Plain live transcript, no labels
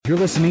You're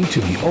listening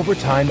to the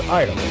Overtime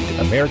Ireland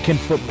American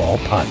Football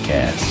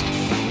Podcast.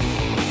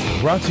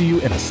 Brought to you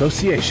in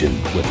association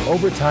with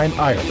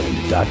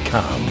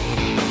OvertimeIreland.com.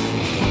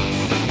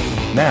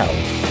 Now,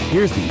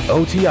 here's the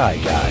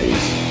OTI guys.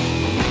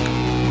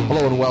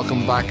 Hello and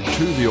welcome back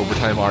to the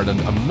Overtime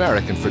Ireland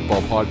American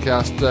Football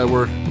Podcast.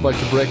 We're about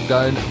to break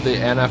down the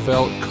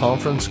NFL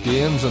conference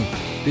games, and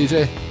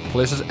DJ,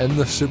 places in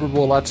the Super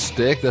Bowl at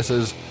stake. This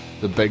is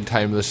the big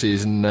time of the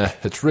season.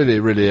 It's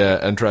really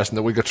interesting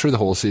that we got through the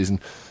whole season.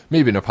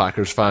 Me being a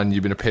Packers fan,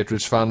 you being a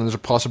Patriots fan, and there's a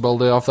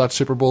possibility of that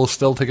Super Bowl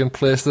still taking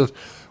place that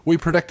we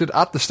predicted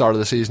at the start of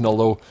the season,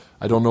 although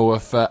I don't know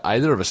if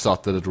either of us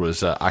thought that it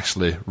was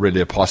actually really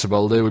a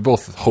possibility. We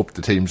both hoped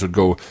the teams would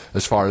go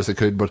as far as they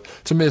could, but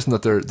it's amazing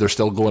that they're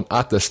still going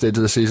at this stage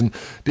of the season.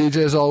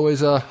 DJ, as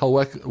always, I'll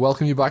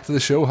welcome you back to the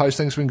show. How's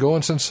things been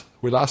going since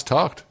we last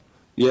talked?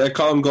 Yeah,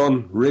 Colin,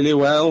 going really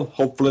well.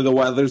 Hopefully the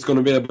weather's going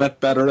to be a bit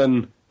better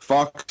in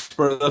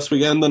Foxborough this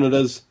weekend than it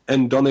is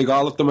in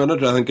Donegal at the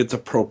minute. I think it's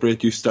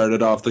appropriate you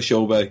started off the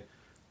show by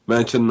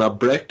mentioning a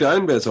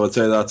breakdown, because I would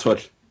say that's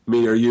what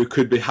me or you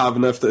could be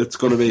having if it's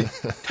going to be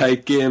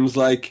tight games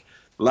like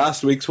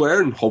last week's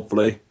were, and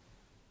hopefully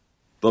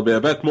they'll be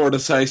a bit more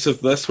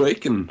decisive this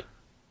week.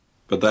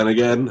 But then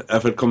again,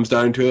 if it comes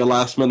down to a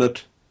last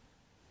minute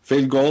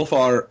field goal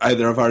for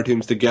either of our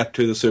teams to get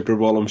to the Super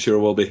Bowl, I'm sure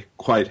we'll be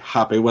quite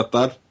happy with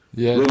that.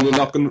 Yeah, really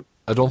looking.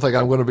 I don't think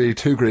I'm going to be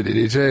too greedy,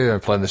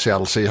 DJ. Playing the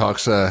Seattle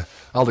Seahawks,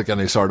 I'll take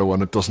any sort of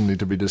one. It doesn't need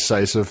to be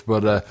decisive.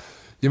 But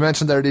you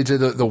mentioned there,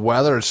 DJ, the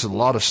weather. It's a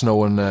lot of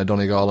snow in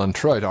Donegal and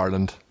throughout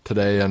Ireland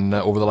today and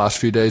over the last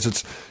few days.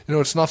 It's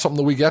it's not something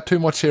that we get too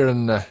much here,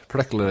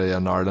 particularly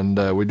in Ireland.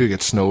 We do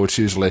get snow. It's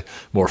usually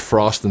more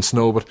frost than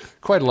snow, but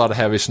quite a lot of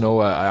heavy snow.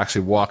 I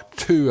actually walked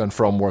to and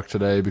from work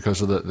today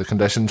because of the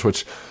conditions,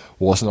 which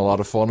wasn't a lot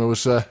of fun. It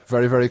was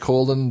very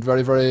cold and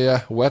very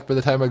wet by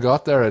the time I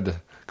got there. I had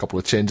a couple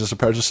of changes of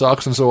pairs of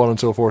socks and so on and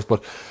so forth.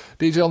 But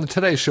DJ, on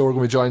today's show we're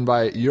going to be joined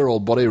by your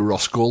old buddy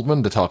Russ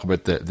Goldman to talk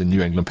about the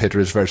New England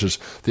Patriots versus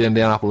the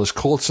Indianapolis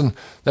Colts, and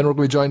then we're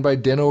going to be joined by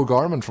Dana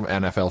O'Gorman from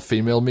NFL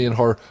Female. Me and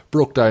her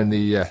broke down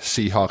the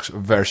Seahawks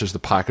versus the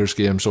Packers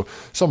game, so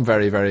some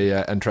very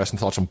interesting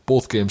thoughts on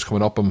both games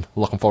coming up. I'm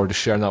looking forward to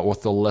sharing that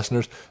with the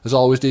listeners. As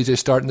always, DJ,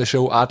 starting the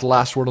show at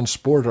Last Word on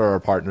Sport, are our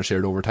partners here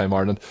at Overtime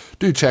Ireland.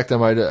 Do check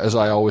them out. As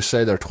I always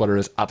say, their Twitter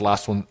is at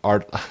Last Word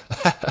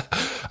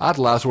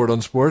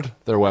on Sport.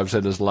 Their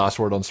website is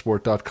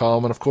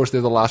lastwordonsport.com, and of course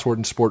they're the Last Word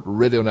on Sport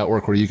radio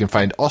network, where you can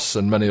find us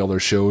and many other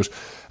shows.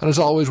 And as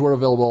always, we're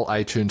available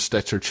iTunes,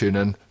 Stitcher,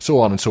 TuneIn, so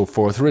on and so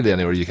forth, really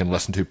anywhere you can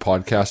listen to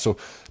podcasts. So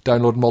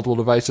download multiple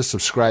devices,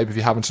 subscribe if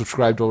you haven't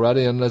subscribed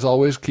already, and as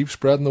always, keep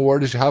spreading the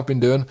word as you have been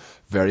doing.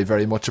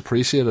 Very much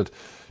appreciated.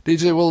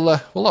 DJ,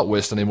 we'll not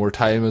waste any more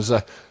time, as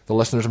the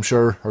listeners, I'm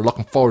sure, are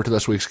looking forward to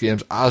this week's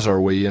games, as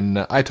are we.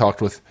 And I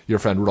talked with your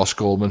friend Russ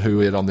Goldman, who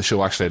we had on the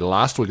show actually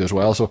last week as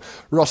well. So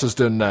Russ is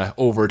doing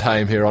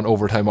overtime here on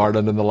Overtime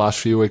Ireland in the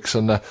last few weeks,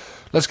 and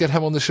let's get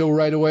him on the show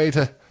right away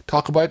to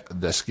talk about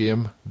this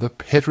game, the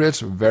Patriots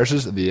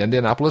versus the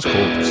Indianapolis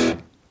Colts.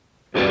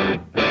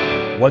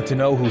 Want to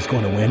know who's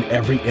going to win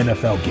every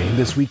NFL game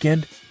this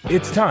weekend?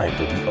 It's time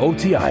for the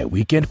OTI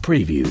Weekend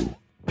Preview.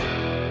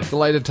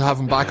 Delighted to have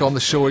him back on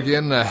the show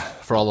again.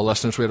 For all the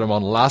listeners, we had him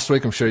on last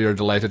week. I'm sure you're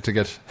delighted to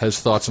get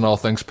his thoughts on all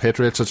things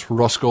Patriots. It's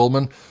Russ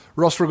Goldman.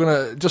 Russ, we're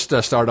going to just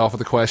start off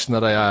with a question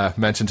that I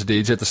mentioned to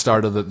DJ at the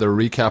start of the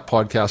recap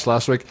podcast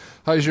last week.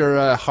 How's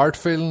your heart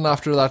feeling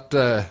after that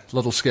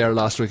little scare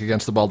last week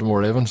against the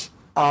Baltimore Ravens?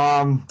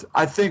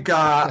 I think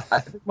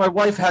my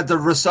wife had to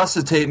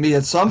resuscitate me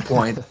at some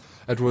point.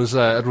 It was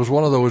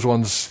one of those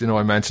ones,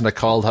 I mentioned. I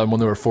called him when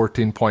they were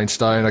 14 points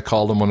down. I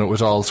called him when it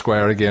was all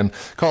square again.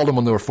 Called him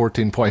when they were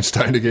 14 points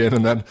down again,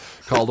 and then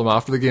called him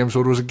after the game.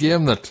 So it was a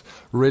game that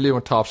really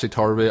went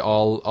topsy-turvy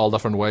all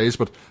different ways.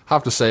 But I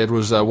have to say, it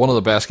was one of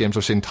the best games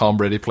I've seen Tom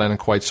Brady playing in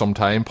quite some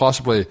time.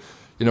 Possibly,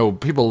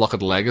 people look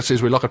at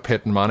legacies. We look at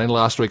Peyton Manning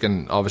last week,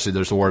 and obviously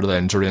there's the word of the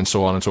injury and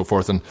so on and so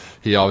forth, and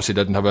he obviously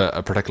didn't have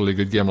a particularly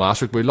good game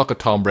last week. But we look at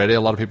Tom Brady,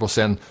 a lot of people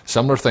saying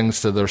similar things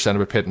to they're saying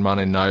about Peyton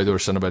Manning now. They were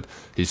saying about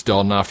he's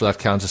done after that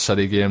Kansas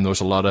City game. There was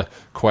a lot of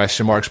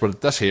question marks, but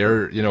this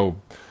here,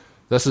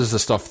 this is the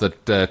stuff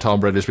that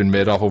Tom Brady's been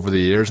made of over the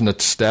years, and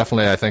it's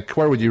definitely, I think,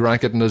 where would you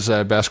rank it in his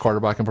best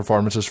quarterbacking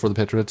performances for the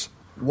Patriots?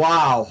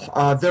 Wow,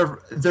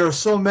 there are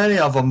so many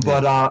of them,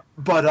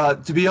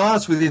 but to be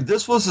honest with you,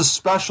 this was a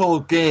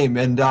special game,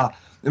 and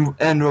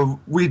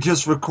we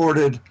just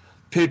recorded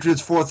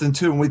Patriots 4th and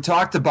 2, and we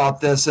talked about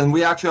this, and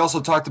we actually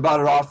also talked about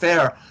it off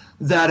air,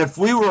 that if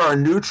we were a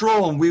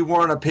neutral and we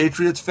weren't a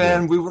Patriots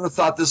fan, we would have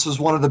thought this was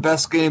one of the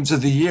best games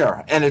of the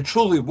year, and it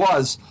truly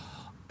was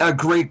a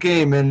great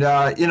game. And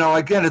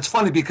again, it's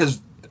funny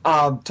because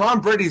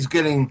Tom Brady's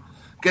getting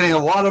a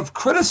lot of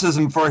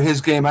criticism for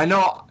his game. I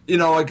know,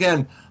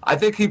 again, I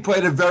think he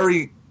played a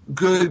very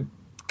good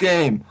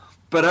game,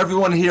 but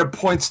everyone here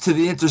points to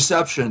the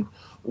interception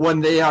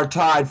when they are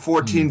tied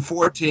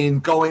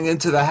 14-14 going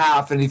into the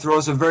half, and he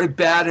throws a very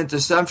bad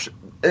interception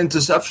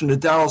to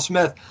Darryl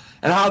Smith,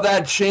 and how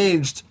that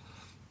changed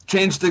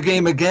changed the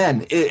game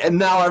again. And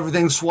now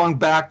everything swung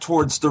back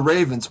towards the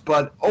Ravens.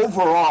 But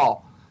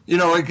overall,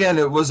 again,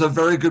 it was a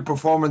very good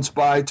performance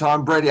by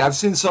Tom Brady. I've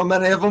seen so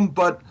many of them,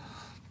 but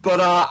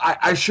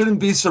I shouldn't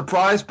be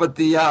surprised. But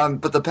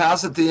the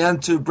pass at the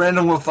end to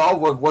Brandon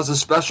Wafel was a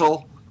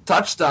special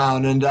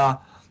touchdown, and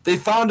they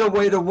found a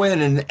way to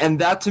win, and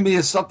that to me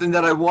is something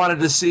that I wanted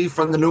to see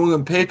from the New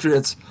England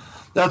Patriots.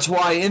 That's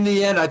why, in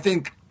the end, I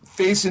think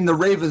facing the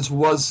Ravens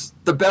was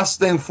the best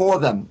thing for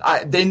them.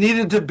 They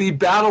needed to be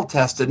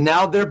battle-tested.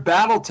 Now they're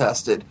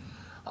battle-tested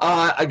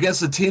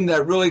against a team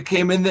that really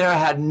came in there,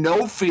 had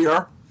no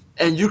fear,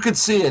 and you could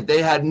see it.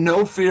 They had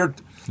no fear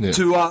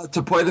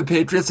to play the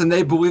Patriots, and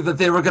they believed that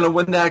they were going to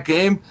win that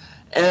game.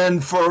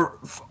 And for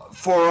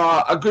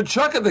a good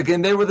chunk of the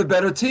game, they were the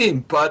better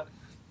team. But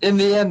in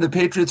the end, the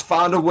Patriots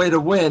found a way to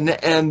win,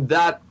 and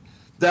that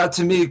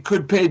to me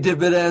could pay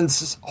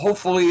dividends,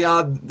 hopefully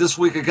this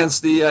week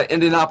against the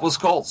Indianapolis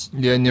Colts.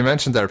 Yeah, and you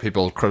mentioned there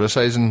people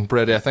criticising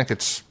Brady. I think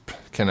it's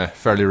kind of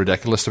fairly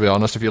ridiculous, to be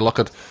honest. If you look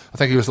at, I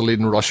think he was the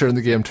leading rusher in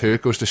the game too.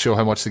 It goes to show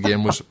how much the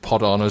game was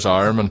put on his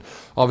arm, and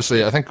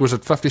obviously I think was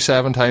it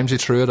 57 times he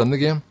threw it in the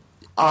game.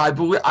 I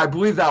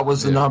believe that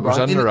was the number. It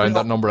was in and around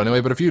that number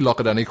anyway. But if you look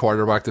at any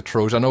quarterback that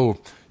throws, I know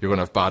you're going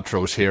to have bad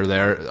throws here,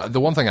 there. The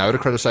one thing I would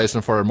have criticised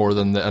him for more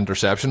than the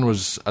interception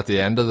was at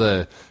the end of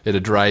he had a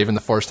drive in the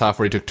first half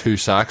where he took 2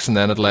 sacks and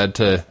then it led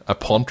to a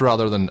punt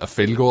rather than a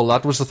field goal.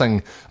 That was the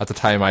thing at the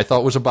time I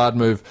thought was a bad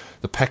move.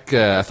 The pick,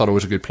 I thought it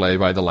was a good play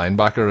by the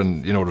linebacker,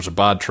 and it was a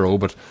bad throw,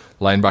 but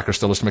linebacker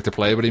still has to make the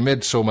play. But he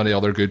made so many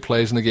other good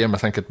plays in the game. I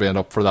think it made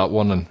up for that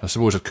one, and I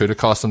suppose it could have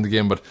cost him the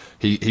game, but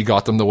he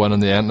got them the win in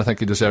the end. I think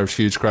he deserves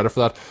huge credit for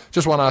that.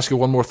 Just want to ask you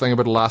one more thing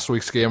about last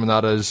week's game, and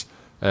that is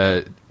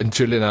in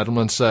Julian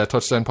Edelman's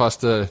touchdown pass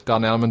to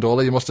Daniel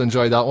Amendola. You must have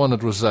enjoyed that one.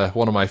 It was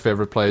one of my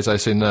favourite plays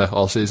I've seen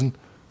all season.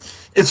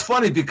 It's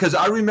funny because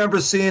I remember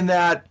seeing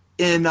that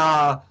in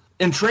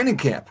training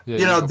camp.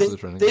 Yeah,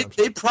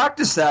 they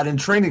practice that in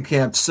training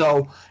camp.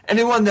 So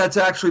anyone that's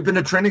actually been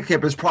to training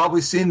camp has probably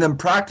seen them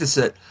practice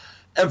it.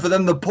 And for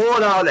them to pull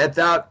it out at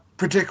that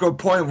particular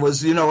point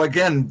was,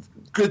 again,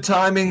 good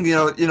timing.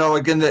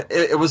 Again,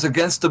 it was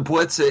against the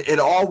blitz. It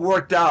all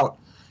worked out.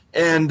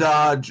 And,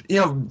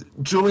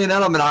 Julian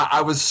Edelman,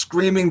 I was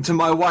screaming to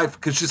my wife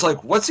because she's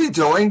like, what's he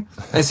doing?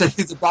 I said,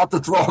 he's about to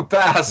throw a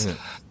pass. Yeah.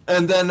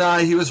 And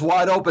then he was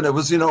wide open. It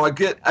was,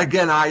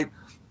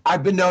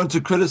 I've been known to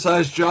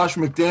criticize Josh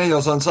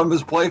McDaniels on some of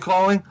his play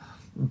calling,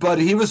 but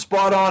he was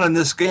spot on in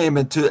this game.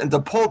 And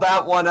to pull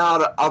that one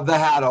out of the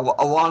hat,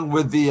 along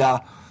with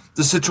the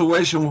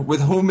situation with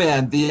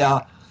Hooman,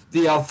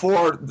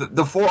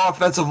 the four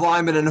offensive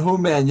linemen and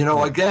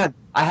Hooman, again,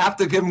 I have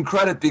to give him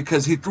credit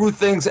because he threw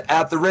things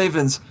at the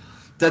Ravens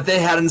that they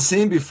hadn't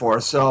seen before.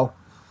 So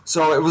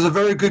it was a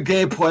very good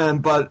game plan.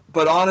 But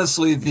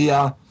honestly,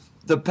 the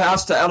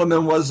pass to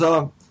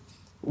Edelman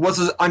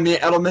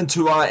Edelman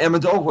to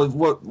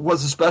Amendola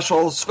was a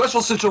special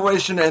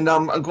situation, and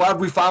I'm glad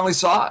we finally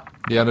saw it.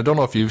 Yeah, and I don't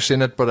know if you've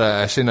seen it, but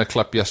I seen a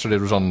clip yesterday.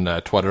 It was on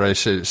Twitter. I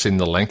seen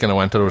the link, and I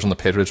went to it. It was on the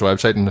Patriots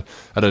website, and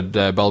it had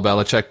Bill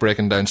Belichick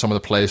breaking down some of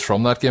the plays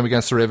from that game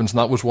against the Ravens, and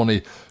that was one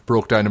he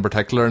broke down in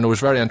particular, and it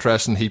was very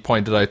interesting. He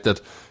pointed out that,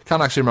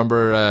 can't actually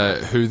remember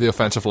who the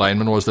offensive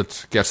lineman was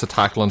that gets the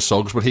tackle on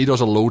Suggs, but he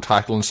does a low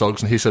tackle on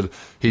Suggs, and he said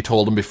he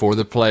told him before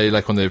the play,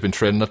 like when they've been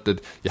training it,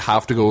 that you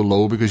have to go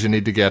low because you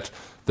need to get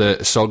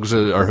the Suggs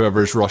or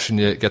whoever's rushing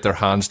you get their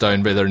hands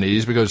down by their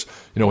knees, because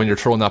when you're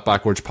throwing that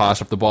backwards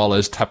pass, if the ball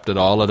is tipped at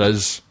all, it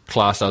is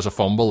classed as a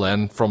fumble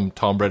then from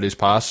Tom Brady's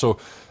pass. So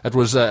it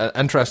was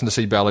interesting to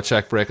see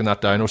Belichick breaking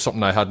that down. It was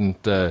something I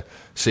hadn't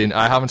seen.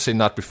 I haven't seen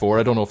that before.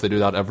 I don't know if they do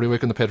that every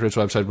week on the Patriots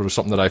website, but it was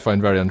something that I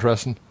found very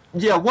interesting.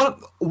 Yeah,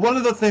 one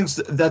of the things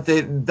that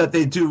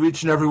they do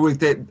each and every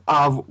week,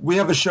 we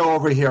have a show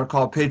over here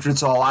called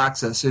Patriots All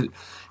Access.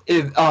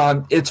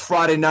 It's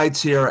Friday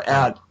nights here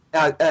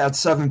at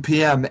 7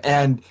 p.m.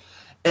 and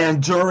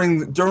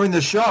during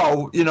the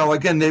show,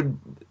 again,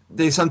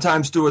 they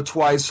sometimes do it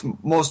twice.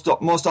 Most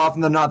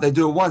often than not, they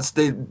do it once.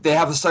 They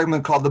have a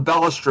segment called the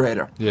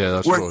Bellustrator,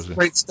 where he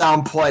breaks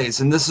down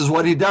plays, and this is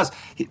what he does.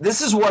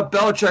 This is what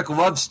Belichick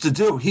loves to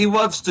do. He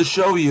loves to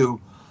show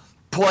you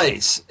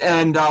plays,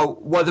 and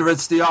whether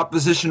it's the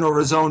opposition or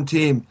his own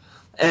team.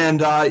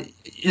 And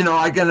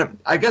again,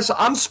 I guess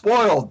I'm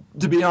spoiled,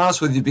 to be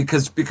honest with you,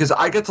 because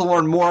I get to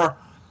learn more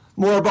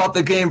about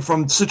the game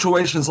from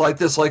situations like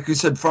this, like you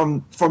said,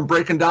 from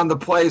breaking down the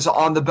plays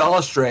on the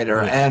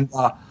Bellustrator. Right.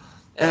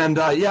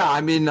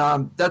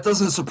 That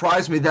doesn't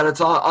surprise me that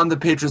it's on the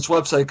Patriots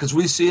website, because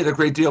we see it a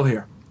great deal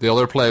here. The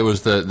other play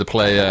was the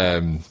play,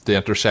 the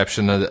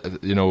interception,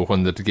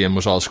 when the game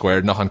was all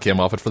squared. Nothing came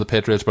off it for the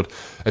Patriots, but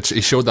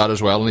he showed that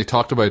as well, and he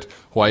talked about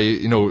why,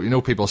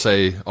 people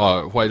say,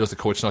 why does the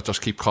coach not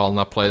just keep calling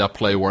that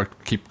play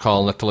worked, keep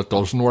calling it till it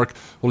doesn't work?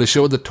 Well, he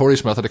showed that Torrey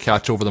Smith had a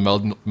catch over the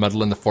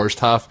middle in the first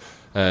half,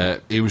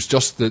 He was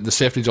just the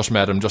safety just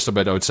met him just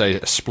about, I would say,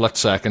 a split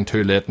second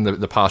too late, and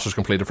the pass was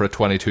completed for a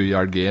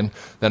 22-yard gain.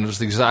 Then it was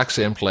the exact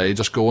same play,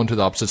 just going to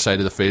the opposite side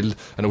of the field,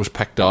 and it was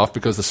picked off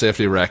because the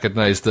safety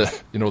recognised the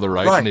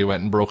route, and he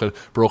went and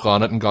broke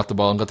on it and got the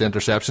ball and got the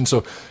interception.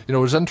 So it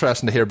was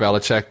interesting to hear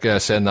Belichick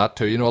saying that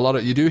too.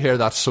 You do hear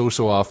that so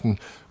often.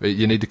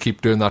 You need to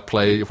keep doing that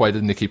play. Why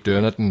didn't he keep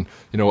doing it? And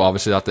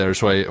obviously that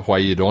there's why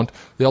you don't.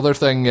 The other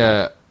thing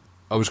I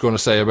was going to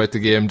say about the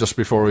game just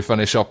before we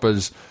finish up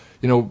is,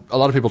 a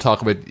lot of people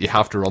talk about you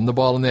have to run the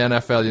ball in the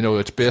NFL.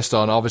 It's based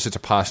on, obviously it's a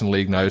passing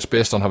league now, it's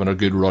based on having a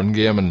good run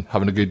game and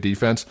having a good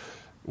defence.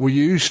 Were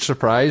you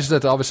surprised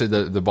that obviously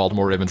the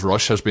Baltimore Ravens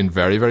rush has been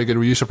very, very good?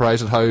 Were you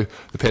surprised at how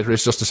the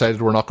Patriots just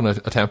decided we're not going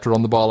to attempt to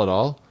run the ball at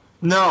all?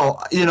 No,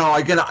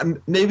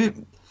 again,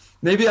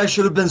 maybe I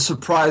should have been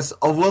surprised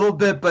a little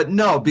bit, but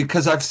no,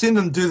 because I've seen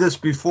them do this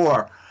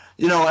before.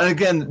 And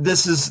again,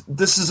 this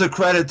is a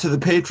credit to the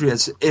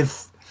Patriots.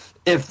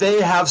 If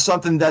they have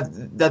something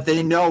that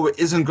they know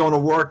isn't going to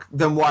work,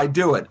 then why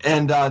do it?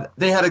 And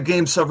they had a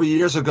game several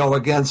years ago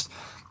against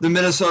the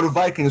Minnesota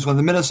Vikings when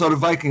the Minnesota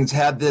Vikings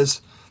had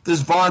this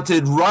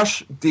vaunted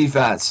rush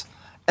defense,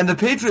 and the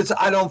Patriots,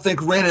 I don't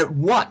think, ran it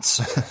once.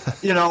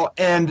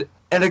 And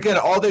again,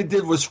 all they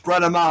did was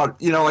spread them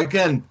out.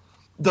 Again,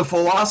 the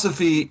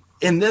philosophy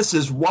in this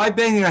is why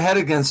bang your head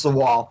against the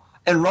wall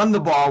and run the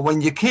ball when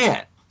you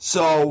can't.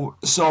 So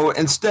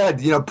instead,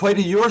 play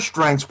to your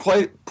strengths,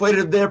 play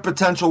to their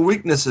potential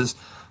weaknesses,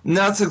 and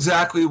that's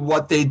exactly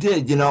what they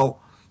did.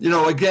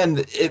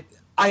 Again,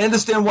 I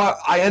understand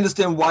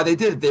why they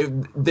did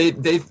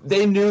it.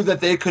 They knew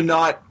that they could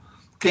not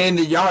gain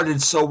the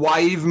yardage, so why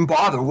even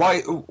bother?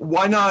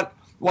 Why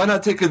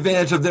not take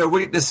advantage of their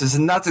weaknesses?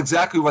 And that's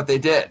exactly what they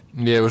did.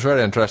 Yeah, it was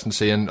very interesting to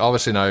see. And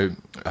obviously now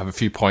I have a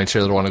few points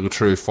here that I want to go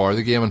through for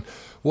the game. And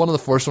one of the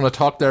first, when I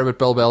talked there about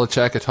Bill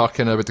Belichick, I talked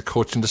kind of about the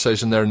coaching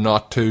decision there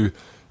not to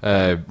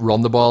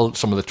run the ball,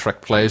 some of the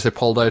trick plays they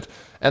pulled out.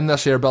 In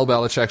this year, Bill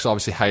Belichick's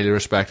obviously highly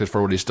respected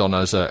for what he's done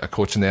as a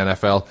coach in the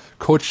NFL.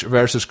 Coach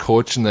versus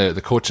coach, and the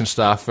coaching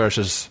staff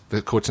versus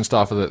the coaching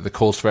staff of the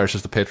Colts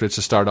versus the Patriots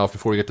to start off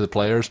before you get to the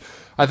players.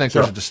 I think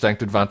there's a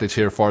distinct advantage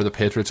here for the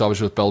Patriots,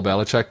 obviously with Bill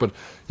Belichick, but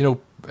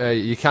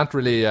you can't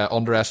really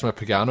underestimate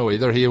Pagano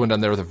either. He went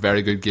in there with a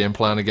very good game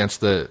plan against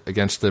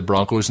the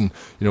Broncos and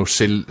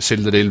sealed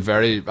the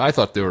deal. I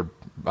thought they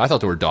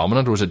were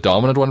dominant. It was a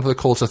dominant one for the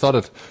Colts. I thought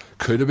it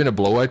could have been a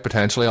blowout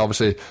potentially.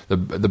 Obviously, the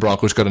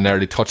Broncos got an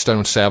early touchdown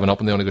with 7 up,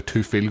 and they only got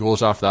 2 field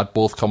goals after that,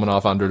 both coming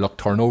off Andrew Luck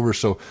turnovers.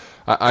 So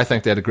I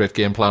think they had a great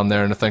game plan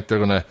there, and I think they're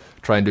going to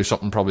try and do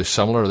something probably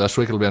similar this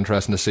week. It'll be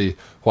interesting to see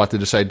what they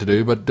decide to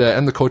do. But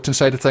in the coaching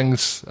side of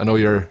things, I know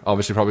you're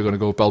obviously probably going to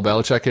go Bill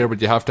Belichick here,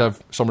 but you have to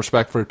have some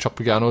respect for Chuck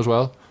Pagano as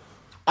well.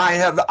 I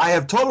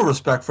have total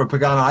respect for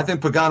Pagano. I think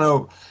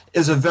Pagano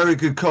is a very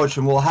good coach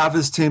and will have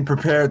his team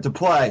prepared to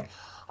play.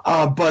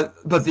 But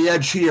the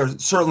edge here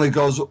certainly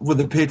goes with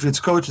the Patriots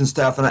coaching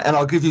staff, and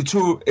I'll give you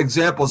 2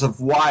 examples of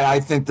why I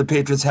think the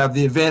Patriots have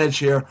the advantage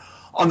here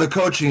on the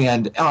coaching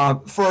end.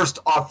 First,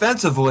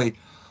 offensively,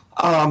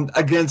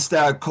 against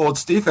that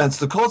Colts defense,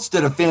 the Colts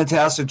did a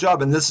fantastic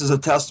job, and this is a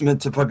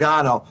testament to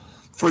Pagano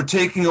for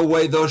taking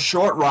away those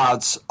short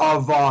routes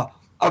of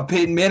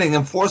Peyton Manning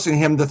and forcing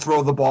him to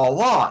throw the ball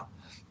long.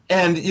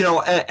 And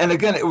and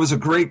again, it was a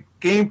great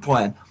game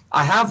plan.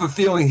 I have a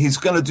feeling he's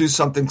going to do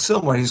something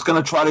similar. He's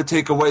going to try to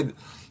take away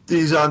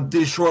these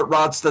short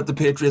routes that the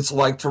Patriots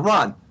like to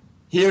run.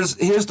 Here's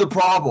the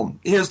problem.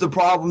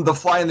 The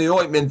fly in the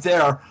ointment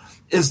there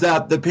is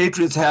that the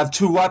Patriots have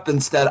 2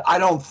 weapons that I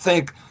don't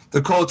think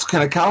the Colts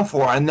can account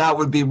for, and that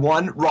would be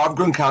one, Rob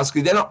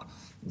Gronkowski.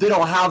 They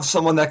don't have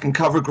someone that can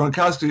cover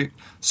Gronkowski.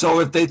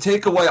 So if they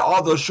take away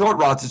all those short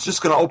routes, it's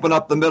just going to open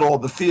up the middle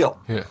of the field.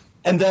 Yeah.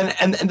 And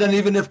then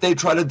even if they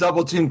try to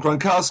double team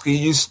Gronkowski,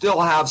 you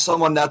still have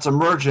someone that's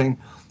emerging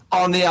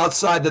on the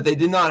outside that they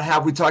did not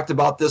have. We talked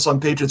about this on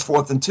Patriots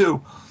 4th and 2.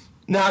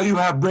 Now you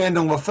have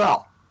Brandon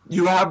LaFell.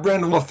 You have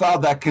Brandon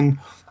LaFell that can,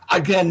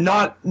 again,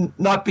 not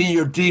be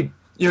your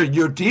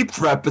deep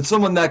threat, but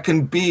someone that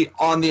can be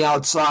on the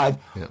outside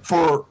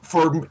for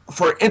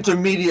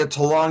intermediate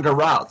to longer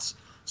routes.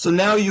 So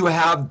now you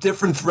have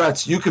different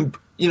threats. You can,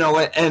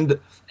 and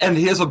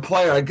here's a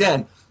player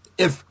again.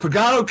 If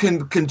Pagano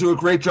can do a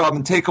great job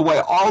and take away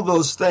all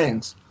those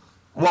things,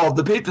 well,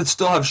 the Patriots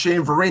still have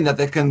Shane Vereen that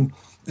they can.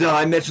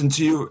 I mentioned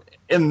to you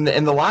in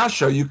the last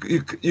show. You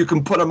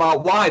can put them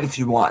out wide if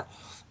you want,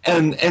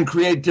 and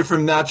create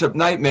different matchup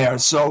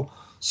nightmares. So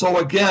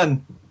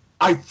again,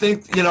 I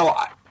think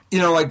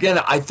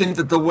I think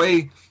that the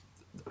way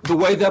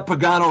that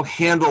Pagano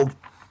handled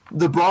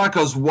the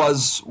Broncos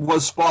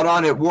was spot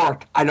on. It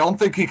worked. I don't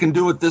think he can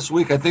do it this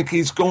week. I think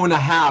he's going to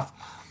have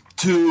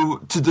to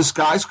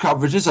disguise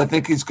coverages. I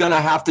think he's going to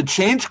have to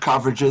change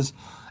coverages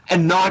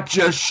and not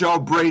just show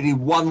Brady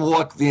one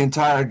look the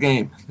entire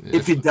game. Yes.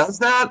 If he does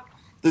that,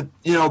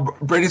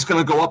 Brady's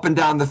going to go up and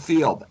down the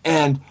field.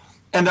 And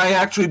I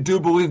actually do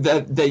believe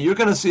that you're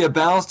going to see a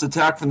balanced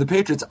attack from the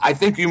Patriots. I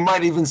think you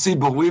might even see,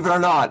 believe it or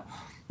not,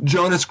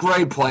 Jonas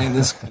Gray playing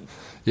this.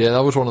 Yeah,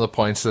 that was one of the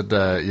points that,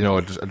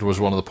 it was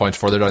one of the points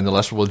further down the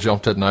list. We'll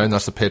jump to it now, and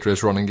that's the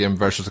Patriots running game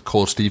versus the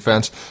Colts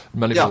defence.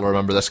 Many people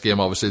remember this game,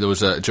 obviously. There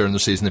was during the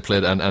season they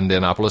played in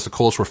Indianapolis. The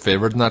Colts were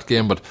favoured in that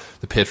game, but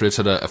the Patriots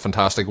had a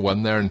fantastic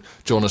win there, and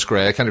Jonas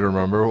Gray, I can't even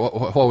remember,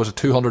 what was it,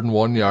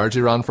 201 yards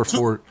he ran for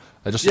four...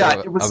 I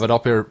have it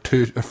up here,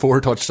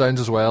 4 touchdowns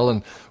as well,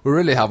 and we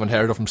really haven't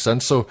heard of him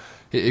since, so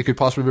he could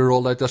possibly be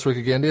rolled out this week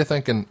again, do you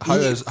think? And how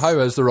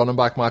is the running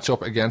back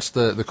matchup against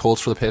the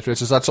Colts for the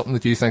Patriots? Is that something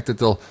that you think that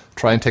they'll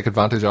try and take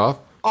advantage of?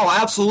 Oh,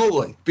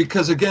 absolutely.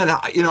 Because again,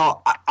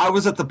 I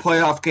was at the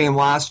playoff game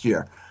last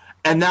year,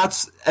 and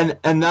that's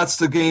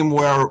the game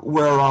where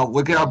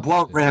LeGarrette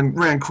Blount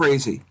ran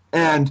crazy,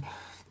 and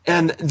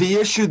the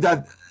issue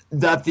that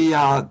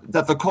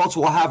the Colts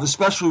will have,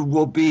 especially,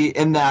 will be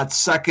in that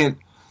second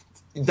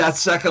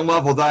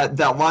level, that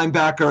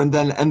linebacker, and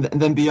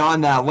then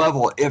beyond that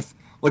level. If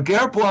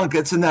LeGarrette Blount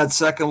gets in that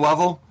second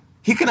level,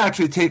 he can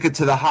actually take it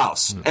to the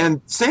house. And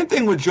same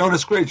thing with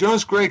Jonas Gray.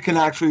 Jonas Gray can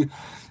actually,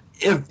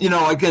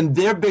 again,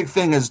 their big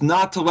thing is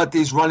not to let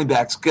these running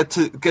backs get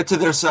to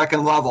their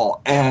second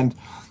level. And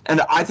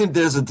I think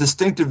there's a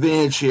distinct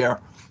advantage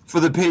here for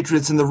the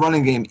Patriots in the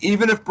running game.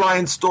 Even if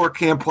Brian Stork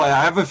can't play,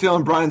 I have a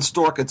feeling Brian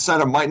Stork at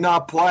center might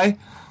not play.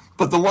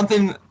 But the one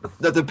thing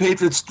that the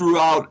Patriots threw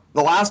out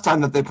the last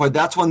time that they played,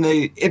 that's when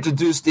they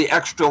introduced the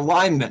extra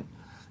lineman.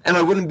 And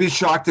I wouldn't be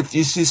shocked if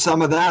you see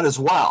some of that as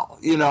well.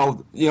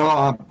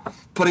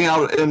 Putting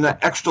out an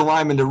extra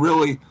lineman to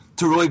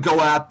really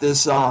go at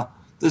this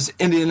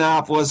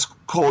Indianapolis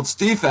Colts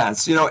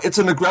defense. It's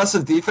an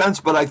aggressive defense,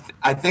 but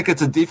I think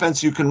it's a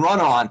defense you can run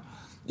on.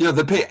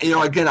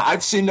 Again,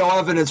 I've seen no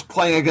evidence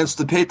playing against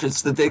the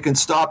Patriots that they can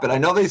stop it. I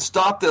know they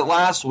stopped it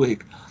last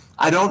week.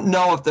 I don't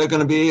know if they're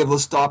going to be able to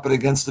stop it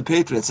against the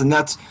Patriots, and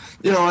that's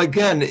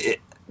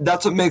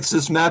that's what makes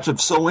this matchup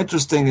so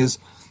interesting. Is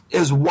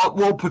what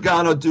will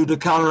Pagano do to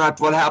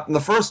counteract what happened the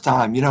first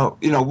time?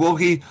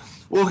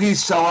 Will he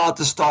sell out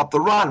to stop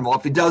the run? Well,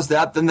 if he does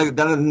that, then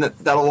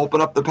that'll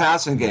open up the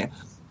passing game.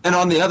 And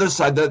on the other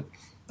side, the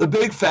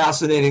big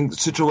fascinating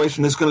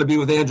situation is going to be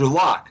with Andrew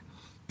Luck,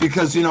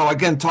 because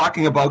again,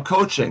 talking about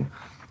coaching,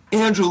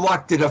 Andrew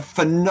Luck did a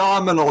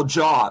phenomenal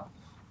job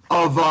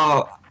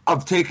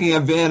of taking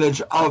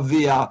advantage of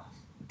the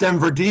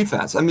Denver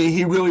defense. I mean,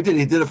 he really did.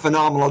 He did a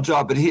phenomenal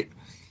job. But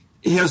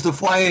here's the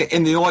fly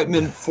in the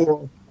ointment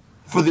for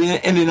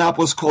the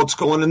Indianapolis Colts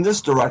going in this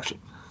direction,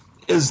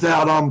 is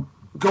that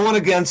going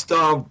against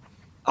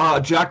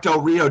Jack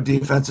Del Rio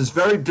defense is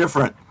very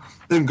different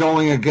than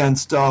going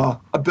against a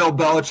Bill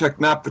Belichick,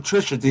 Matt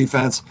Patricia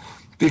defense,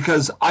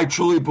 because I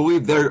truly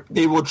believe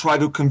they will try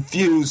to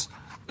confuse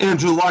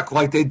Andrew Luck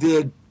like they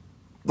did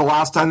the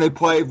last time they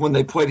played, when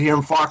they played here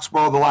in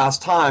Foxborough the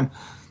last time,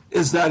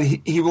 is that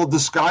he will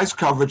disguise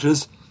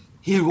coverages.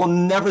 He will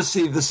never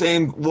see the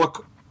same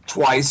look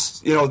twice.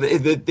 They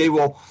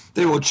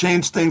will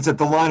change things at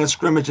the line of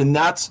scrimmage, and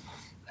that's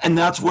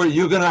where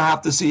you're going to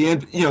have to see.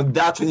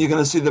 That's when you're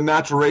going to see the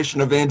maturation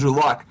of Andrew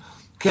Luck.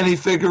 Can he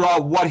figure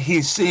out what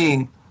he's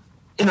seeing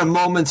in a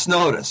moment's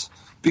notice?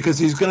 Because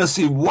he's going to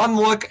see one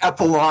look at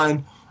the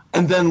line,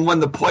 and then when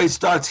the play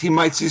starts, he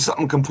might see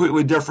something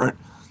completely different.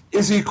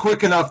 Is he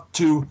quick enough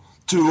to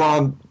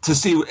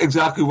see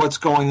exactly what's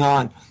going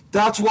on?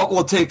 That's what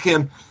will take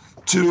him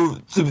to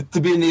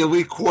be the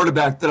elite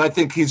quarterback that I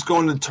think he's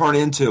going to turn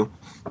into.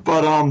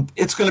 But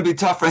it's going to be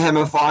tough for him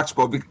in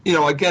Foxborough.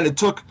 Again, it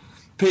took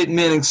Peyton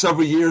Manning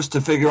several years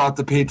to figure out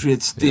the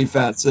Patriots'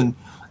 defense, and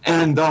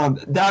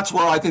that's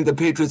where I think the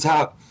Patriots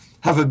have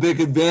a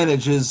big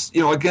advantage is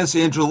against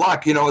Andrew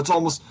Luck. It's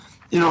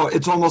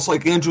almost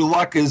like Andrew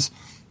Luck is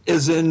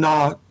in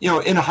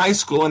high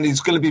school, and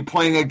he's going to be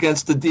playing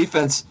against the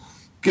defense,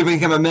 giving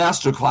him a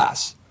master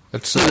class.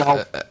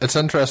 It's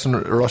interesting,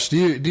 Russ. Do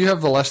you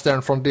have the list there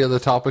in front of you of the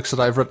topics that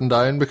I've written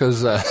down?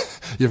 Because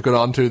you've got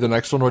on to the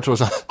next one, which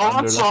was...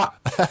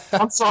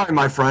 I'm sorry,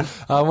 my friend.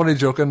 I'm only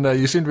joking.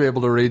 You seem to be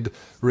able to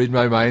read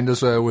my mind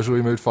as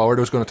we move forward.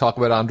 I was going to talk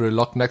about Andrew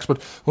Luck next,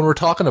 but when we're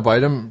talking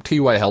about him,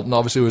 T.Y. Hilton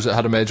obviously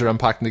had a major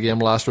impact in the game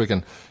last week,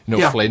 and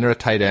Fleener at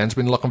tight end's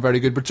been looking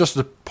very good. But just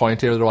a point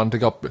here that I want to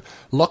go up,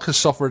 Luck has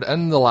suffered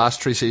in the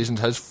last 3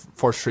 seasons, his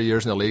first 3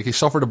 years in the league, he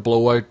suffered a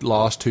blowout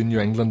loss to New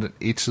England in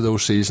each of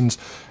those seasons.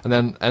 And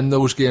then in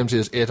those games, he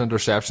has 8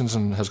 interceptions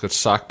and has got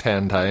sacked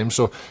 10 times.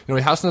 So, he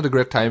hasn't had a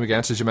great time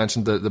against, as you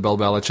mentioned, the Bill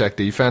Belichick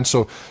defense.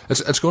 So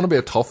it's going to be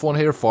a tough one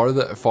here for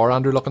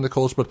Andrew Luck and the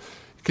Colts. But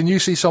can you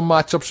see some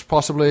matchups,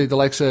 possibly the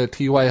likes of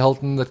T.Y.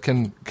 Hilton, that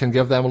can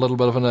give them a little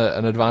bit of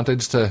an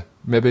advantage to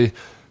maybe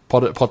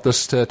put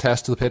this to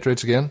test to the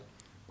Patriots again?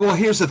 Well,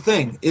 here's the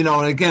thing, and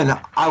again,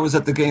 I was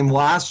at the game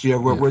last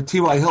year where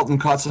T.Y. Hilton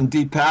caught some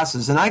deep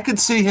passes, and I could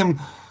see him,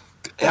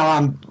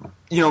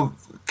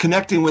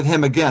 connecting with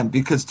him again,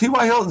 because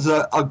T.Y. Hilton's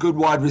a good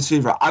wide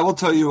receiver. I will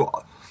tell you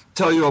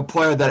a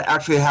player that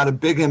actually had a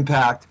big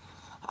impact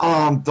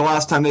the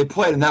last time they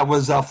played, and that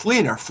was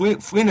Fleener.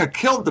 Fleener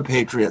killed the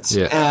Patriots,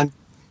 and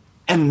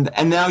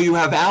now you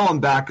have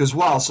Allen back as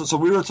well. So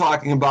we were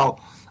talking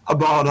about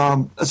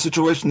a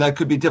situation that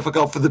could be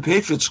difficult for the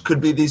Patriots. Could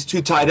be these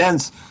 2 tight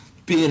ends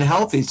being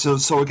healthy.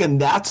 So again,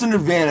 that's an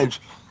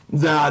advantage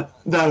that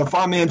if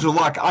I'm Andrew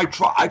Luck, I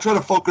try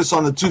to focus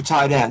on the two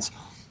tight ends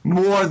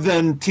more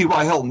than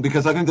T.Y. Hilton,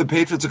 because I think the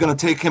Patriots are going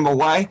to take him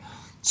away.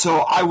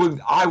 So I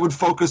would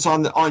focus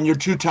on your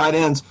two tight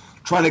ends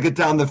trying to get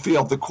down the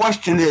field. The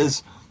question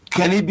is,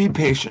 can he be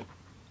patient?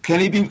 Can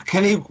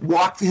he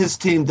walk his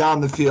team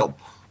down the field?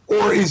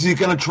 Or is he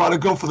going to try to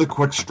go for the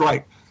quick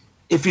strike?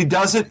 If he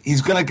does it,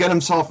 he's going to get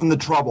himself into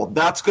trouble.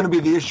 That's going to be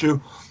the issue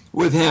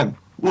with him.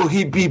 Will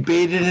he be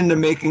baited into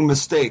making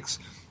mistakes?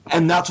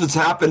 And that's what's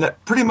happened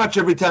pretty much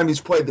every time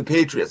he's played the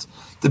Patriots.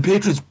 The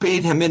Patriots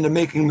bait him into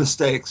making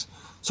mistakes.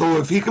 So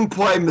if he can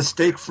play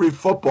mistake-free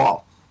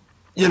football,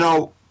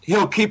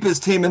 he'll keep his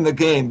team in the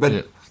game.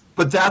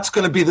 But that's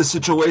going to be the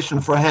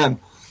situation for him,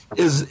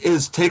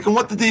 is taking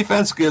what the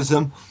defense gives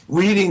him,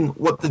 reading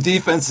what the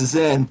defense is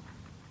in,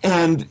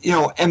 and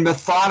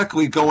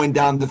methodically going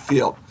down the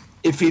field.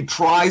 If he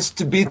tries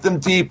to beat them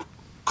deep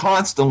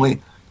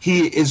constantly,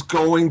 he is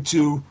going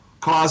to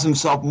cause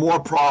himself more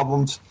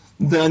problems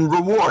than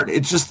reward.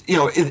 It's just,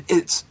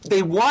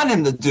 they want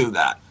him to do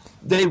that.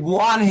 They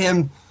want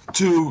him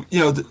to,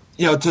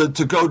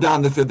 to go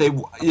down the field.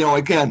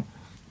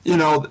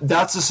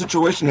 That's the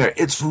situation here.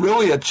 It's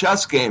really a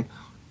chess game.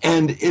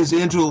 And is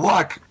Andrew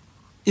Luck,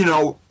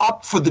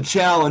 up for the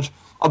challenge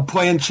of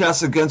playing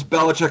chess against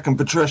Belichick and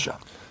Patricia?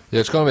 Yeah,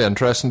 it's going to be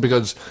interesting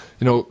because,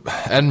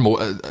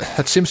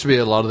 it seems to be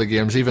a lot of the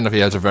games, even if he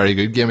has a very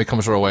good game, he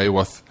comes away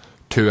with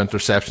 2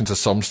 interceptions at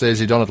some stage.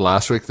 He done it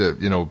last week. They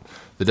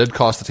did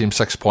cost the team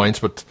 6 points,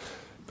 but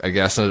I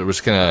guess it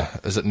was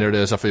is it nearly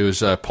as if he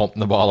was pumping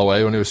the ball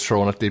away when he was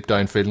throwing it deep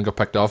downfield and got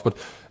picked off. But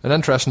an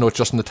interesting note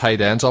just in the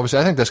tight ends. Obviously,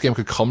 I think this game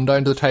could come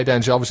down to the tight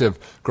ends. You obviously have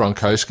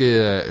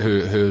Gronkowski,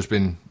 who has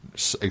been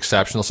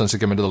exceptional since he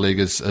came into the league.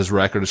 His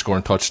record of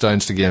scoring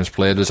touchdowns to games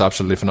played is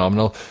absolutely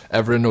phenomenal.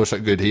 Everyone knows how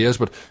good he is,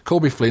 but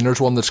Kobe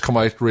Fleener's one that's come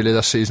out really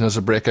this season as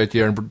a breakout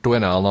year, and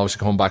Dwayne Allen obviously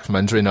coming back from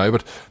injury now,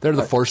 but they're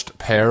the first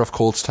pair of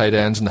Colts tight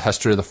ends in the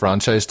history of the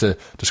franchise to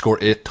score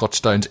 8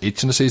 touchdowns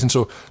each in the season.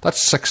 So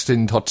that's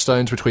 16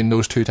 touchdowns between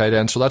those two tight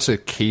ends. So that's a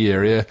key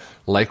area,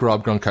 like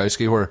Rob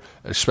Gronkowski, where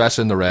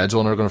especially in the red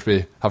zone are going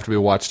to have to be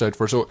watched out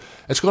for. So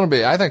it's going to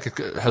be, I think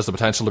it has the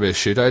potential to be a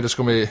shootout. It's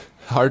going to be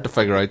hard to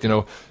figure out.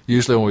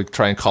 Usually when we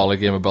try and call a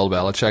game of Bill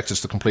Belichick's,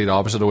 it's the complete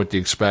opposite of what you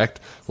expect.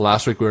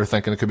 Last week we were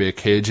thinking it could be a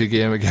cagey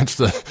game against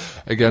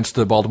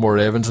the Baltimore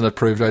Ravens, and it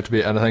proved out to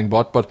be anything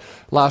but. But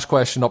last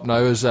question up now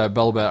is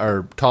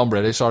Tom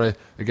Brady,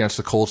 against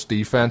the Colts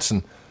defense,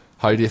 and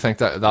how do you think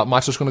that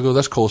match is going to go?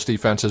 This Colts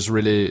defense has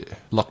really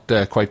looked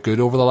quite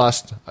good over the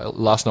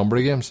last number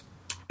of games.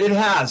 It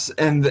has,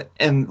 and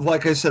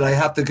like I said, I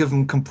have to give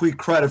them complete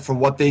credit for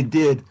what they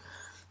did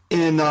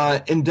in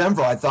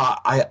Denver. I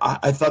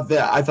thought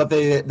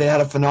they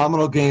had a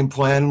phenomenal game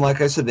plan. Like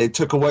I said, they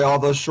took away all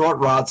those short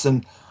routes,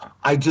 and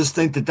I just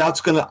think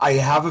I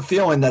have a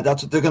feeling that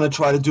that's what they're gonna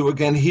try to do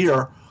again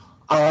here.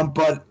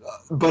 But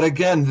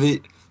again,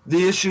 the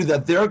issue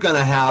that they're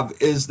gonna have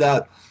is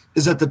that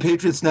the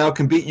Patriots now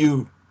can beat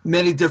you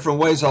many different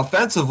ways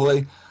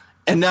offensively,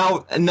 and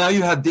now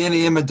you have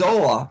Danny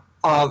Amendola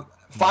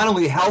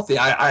finally healthy.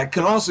 I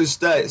can honestly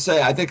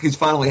say I think he's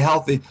finally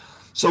healthy.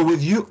 So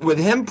with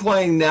him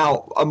playing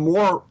now a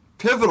more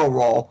pivotal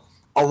role,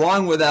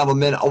 along with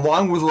Edelman,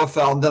 along with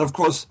LaFell, and then of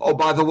course, oh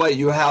by the way,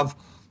 you have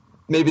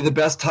maybe the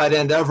best tight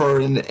end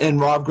ever in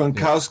Rob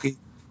Gronkowski,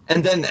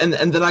 and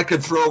then I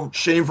could throw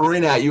Shane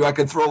Vereen at you, I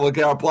could throw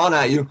LeGarrette Blount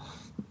at you.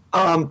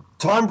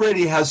 Tom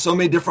Brady has so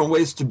many different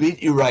ways to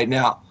beat you right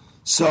now.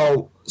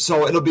 So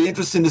it'll be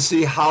interesting to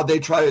see how they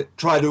try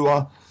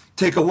to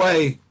take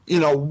away,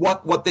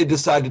 what they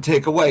decide to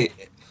take away.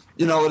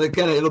 And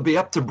again, it'll be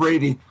up to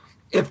Brady.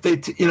 If they,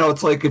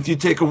 it's like if you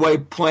take away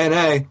plan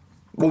A,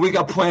 well, we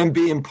got plan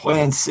B and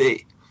plan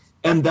C.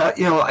 And that,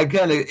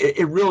 again,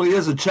 it really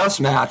is a chess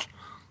match.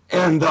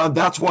 And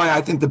that's why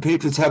I think the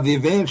Patriots have the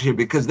advantage here,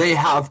 because they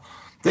have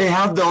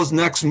those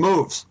next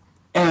moves.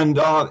 And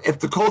if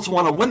the Colts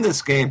want to win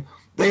this game,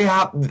 they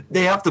have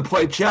to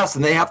play chess,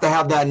 and they have to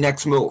have that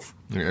next move.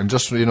 And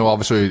just,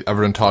 obviously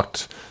everyone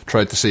talked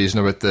throughout the season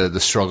about the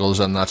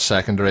struggles in that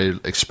secondary,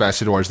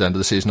 especially towards the end of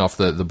the season off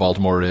the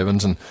Baltimore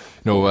Ravens. And,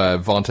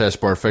 Vontaze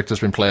Burfict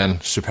has been playing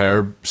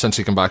superb since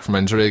he came back from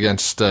injury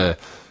against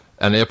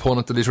any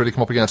opponent that he's really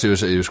come up against. He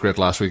was great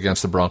last week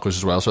against the Broncos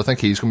as well. So I think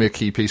he's going to be a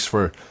key piece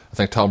for, I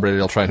think Tom Brady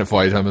will try and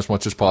avoid him as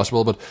much as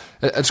possible. But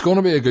it's going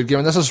to be a good game.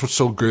 And this is what's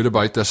so good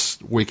about this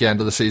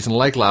weekend of the season.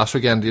 Like last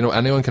weekend,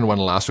 anyone can win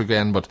last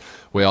weekend, but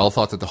we all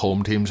thought that the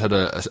home teams had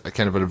a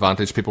kind of an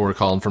advantage. People were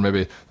calling for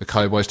maybe the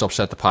Cowboys to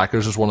upset the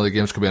Packers as one of the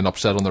games could be an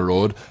upset on the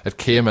road. It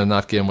came in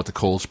that game with the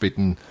Colts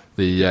beating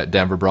the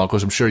Denver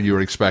Broncos. I'm sure you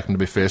were expecting to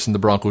be facing the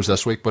Broncos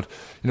this week, but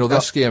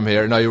this game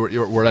here, now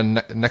we're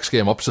in next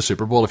game up, it's the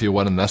Super Bowl if you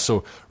win in this,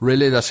 so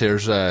really this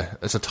here's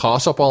it's a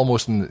toss-up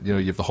almost, and you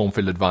have the home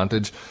field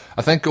advantage.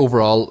 I think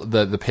overall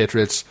the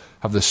Patriots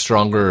have the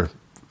stronger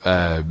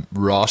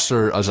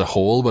roster as a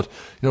whole. But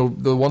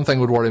the one thing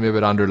would worry me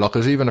about Andrew Luck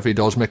is even if he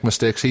does make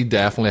mistakes, he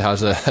definitely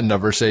has a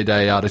never say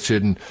die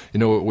attitude. And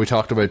we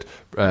talked about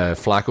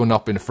Flacco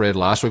not being afraid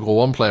last week. Well,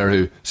 one player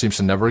who seems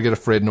to never get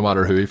afraid no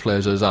matter who he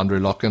plays is Andrew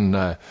Luck. And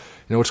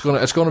it's going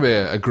to be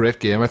a great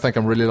game. I think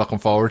I'm really looking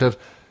forward to it.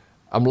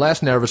 I'm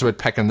less nervous about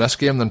picking this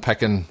game than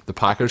picking the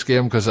Packers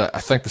game, because I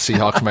think the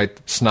Seahawks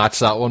might snatch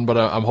that one, but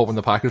I'm hoping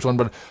the Packers win.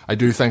 But I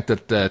do think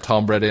that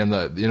Tom Brady and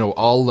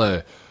all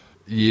the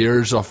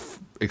years of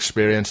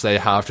experience they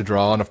have to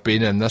draw on of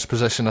being in this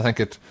position, I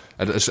think it's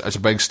a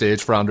big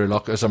stage for Andrew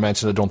Luck. As I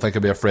mentioned, I don't think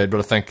he'll be afraid, but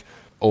I think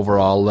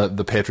overall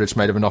the Patriots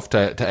might have enough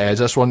to edge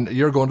this one.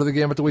 You're going to the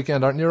game at the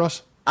weekend, aren't you,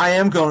 Ross? I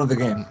am going to the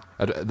game.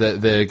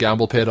 The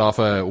gamble paid off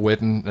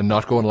waiting and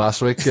not going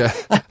last week.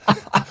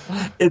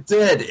 It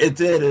did.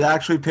 It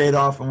actually paid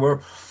off, and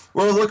we're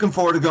looking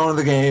forward to going to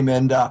the game.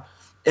 And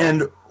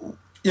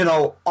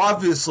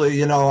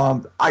obviously,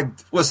 I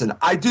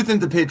do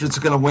think the Patriots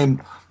are going to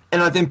win,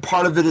 and I think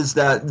part of it is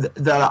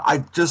that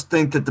I just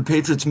think that the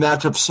Patriots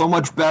match up so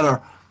much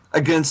better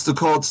against the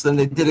Colts than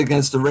they did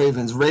against the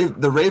Ravens.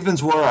 The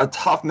Ravens were a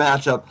tough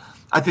matchup.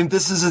 I think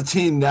this is a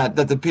team that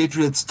the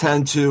Patriots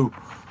tend to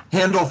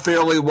handle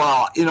fairly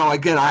well.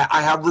 Again,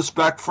 I have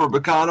respect for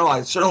Bacano.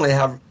 I certainly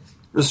have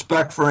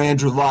respect for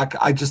Andrew Luck.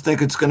 I just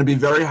think it's going to be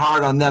very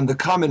hard on them to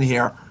come in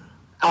here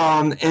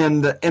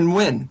and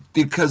win,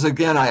 because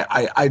again,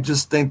 I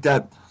just think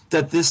that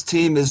this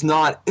team is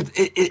not.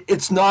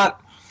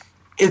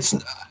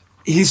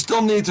 He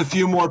still needs a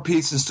few more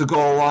pieces to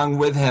go along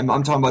with him.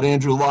 I'm talking about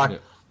Andrew Luck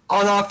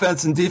on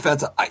offense and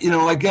defense.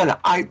 Again,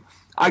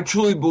 I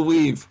truly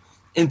believe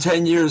in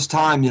 10 years'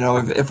 time,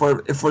 if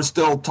we're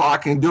still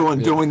talking,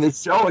 doing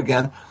this show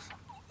again,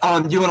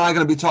 you and I are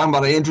going to be talking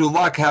about Andrew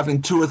Luck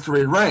having 2 or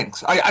 3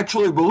 rings. I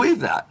truly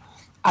believe that.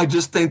 I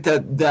just think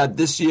that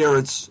this year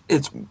it's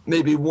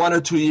maybe 1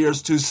 or 2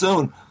 years too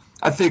soon.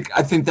 I think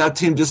that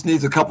team just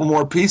needs a couple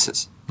more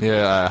pieces.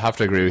 Yeah, I have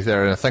to agree with you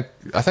there. And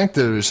I think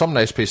there's some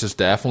nice pieces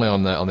definitely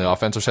on the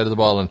offensive side of the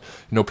ball.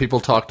 And people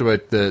talked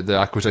about the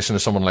acquisition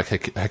of someone like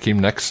Hakeem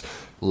Nicks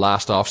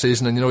last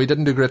offseason, and he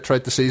didn't do great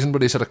throughout the season,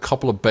 but he's had a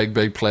couple of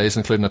big plays,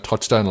 including a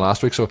touchdown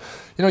last week. So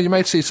you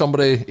might see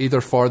somebody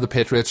either for the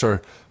Patriots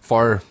or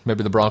for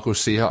maybe the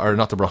Broncos, or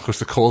not the Broncos,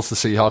 the Colts, the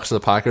Seahawks, or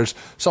the Packers.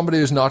 Somebody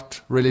who's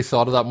not really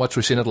thought of that much.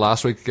 We've seen it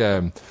last week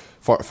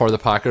for the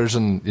Packers,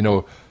 and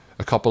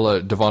a couple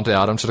of Devontae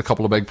Adams had a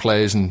couple of big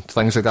plays and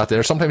things like that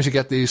there. Sometimes you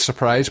get these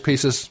surprise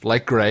pieces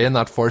like Gray in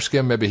that first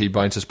game. Maybe he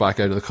bounces back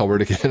out of the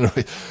cupboard again.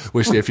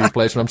 We see a few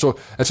plays from him. So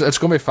it's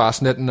going to be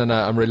fascinating, and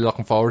I'm really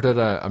looking forward to it.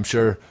 I'm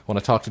sure when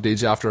I talk to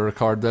DJ after I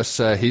record this,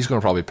 he's going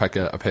to probably pick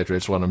a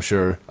Patriots win, I'm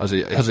sure, as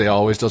he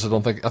always does. I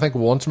think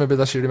once maybe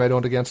this year he might have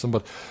won against them,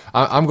 but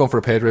I'm going for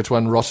a Patriots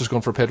win. Ross is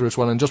going for a Patriots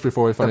win. And just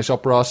before we finish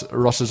up, Ross,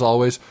 as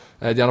always,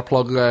 do you want to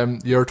plug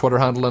your Twitter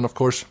handle and, of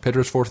course,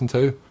 Patriots 4th and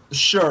 2?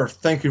 Sure.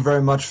 Thank you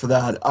very much for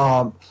that.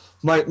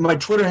 My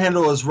Twitter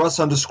handle is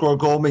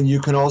Russ_Goldman.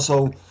 You can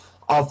also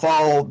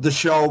follow the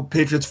show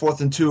Patriots 4th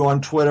and 2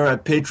 on Twitter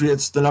at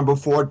Patriots 4th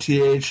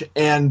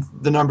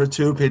and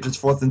 2 Patriots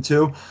 4th and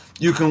 2.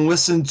 You can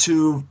listen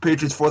to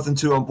Patriots 4th and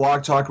 2 on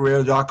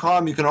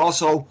blogtalkradio.com. You can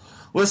also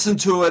listen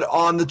to it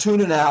on the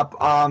TuneIn app.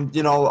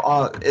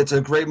 It's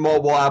a great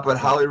mobile app. I'd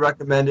highly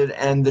recommend it,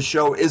 and the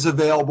show is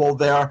available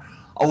there,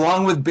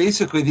 along with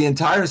basically the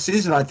entire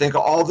season. I think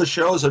all the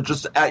shows are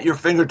just at your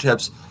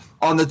fingertips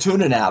on the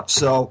TuneIn app.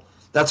 So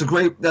that's a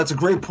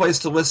great place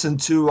to listen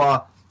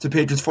to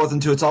Patriots 4th and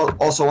 2. It's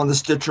also on the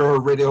Stitcher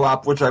radio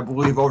app, which I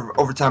believe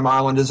Overtime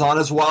Ireland is on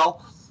as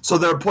well. So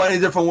there are plenty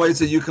of different ways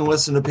that you can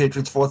listen to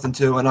Patriots 4th and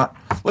 2. And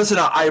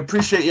I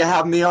appreciate you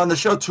having me on the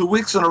show 2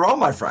 weeks in a row,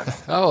 my friend.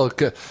 Oh,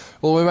 okay.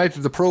 Well,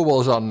 the Pro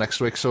Bowl's on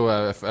next week,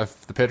 so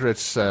if the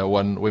Patriots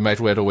win, we might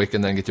wait a week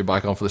and then get you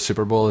back on for the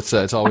Super Bowl. It's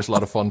always a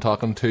lot of fun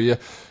talking to you.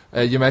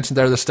 You mentioned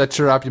there the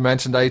Stitcher app, you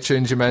mentioned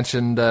iTunes, you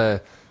mentioned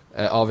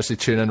obviously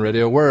TuneIn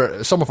Radio,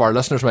 where some of our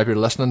listeners might be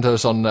listening to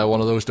us on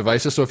one of those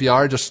devices. So if you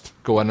are, just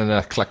go in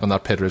and click on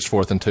that Patriots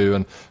 4th and 2,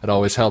 and it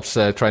always helps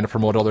trying to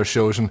promote other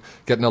shows and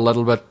getting a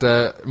little bit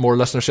more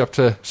listenership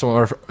to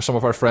some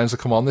of our friends that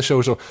come on the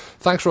show. So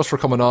thanks, Russ, for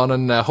coming on,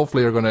 and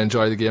hopefully you're going to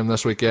enjoy the game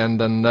this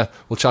weekend, and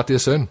we'll chat to you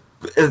soon.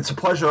 It's a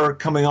pleasure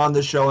coming on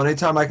the show.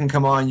 Anytime I can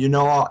come on,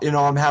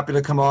 I'm happy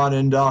to come on,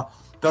 and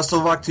best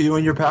of luck to you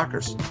and your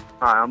Packers.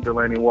 Hi, I'm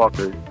Delaney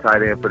Walker,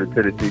 tight end for the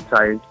Tennessee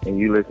Titans, and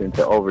you listen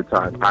to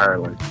Overtime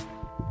Ireland.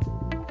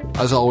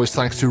 As always,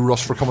 thanks to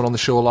Russ for coming on the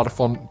show. A lot of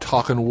fun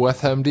talking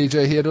with him.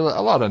 DJ, he had a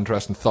lot of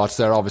interesting thoughts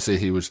there. Obviously,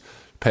 he was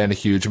paying a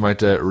huge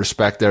amount of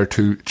respect there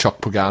to Chuck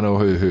Pagano,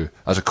 who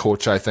as a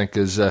coach, I think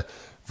is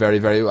very,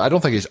 very... I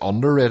don't think he's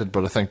underrated,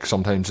 but I think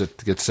sometimes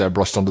it gets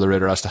brushed under the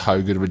radar as to how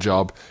good of a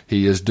job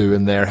he is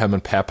doing there. Him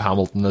and Pep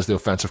Hamilton as the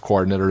offensive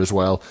coordinator as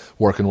well,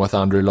 working with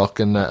Andrew Luck.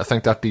 And I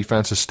think that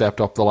defense has stepped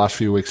up the last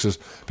few weeks, has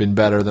been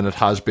better than it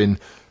has been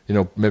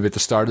maybe at the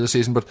start of the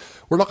season. But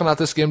we're looking at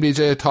this game,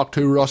 DJ. I talked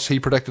to Russ. He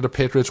predicted a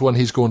Patriots win.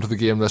 He's going to the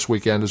game this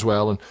weekend as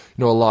well. And,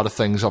 a lot of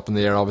things up in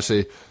the air.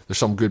 Obviously, there's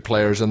some good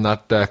players in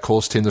that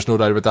Colts team. There's no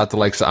doubt about that. The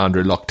likes of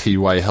Andrew Luck,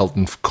 T.Y.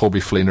 Hilton, Kobe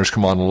Fleener's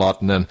come on a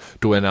lot. And then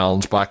Dwayne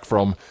Allen's back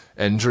from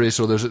injury.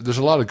 So there's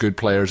a lot of good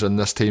players in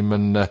this team.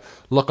 And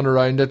looking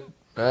around it,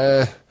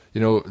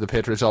 the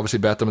Patriots obviously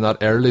bet them in that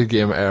early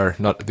game,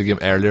 not the game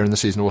earlier in the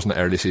season. It wasn't an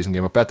early season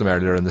game. I bet them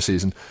earlier in the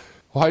season.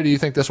 How do you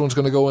think this one's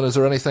going to go? And is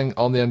there anything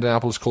on the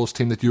Indianapolis Colts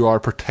team that you are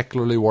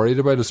particularly worried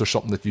about? Is there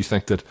something that you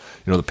think that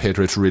the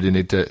Patriots really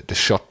need to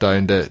shut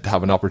down to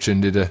have an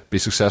opportunity to be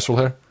successful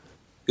here?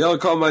 Yeah, I'll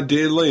call my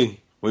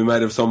daily. We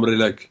might have somebody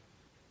like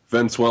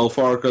Vince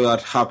Wilfork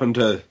that happened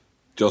to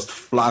just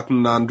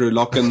flatten Andrew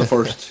Luck in the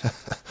first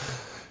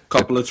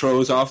couple of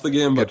throws off the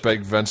game. Get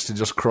big Vince to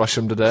just crush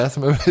him to death,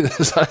 maybe?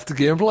 Is that the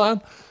game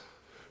plan?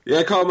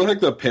 Yeah, Colin, I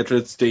think the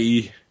Patriots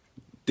D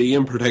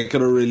in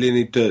particular really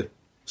need to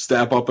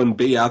step up and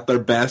be at their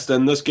best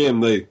in this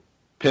game. The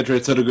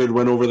Patriots had a good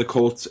win over the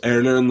Colts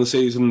earlier in the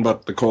season,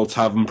 but the Colts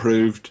have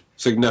improved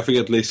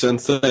significantly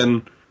since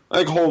then. I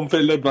think home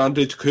field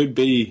advantage could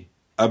be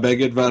a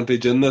big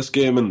advantage in this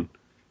game, and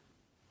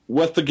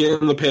with the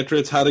game the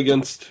Patriots had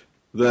against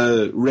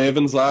the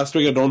Ravens last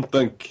week, I don't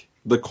think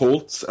the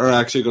Colts are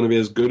actually going to be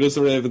as good as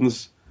the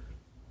Ravens,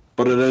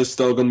 but it is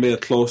still going to be a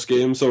close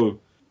game, so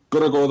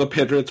going to go the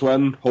Patriots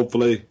win.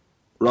 Hopefully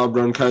Rob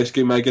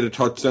Gronkowski might get a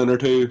touchdown or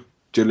two.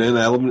 Julian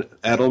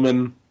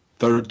Edelman,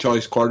 third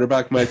choice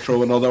quarterback, might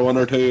throw another one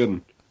or two,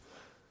 and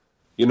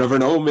you never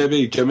know,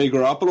 maybe Jimmy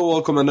Garoppolo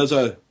will come in as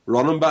a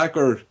running back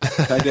or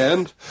tight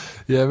end.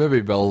 Yeah, maybe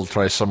Bill will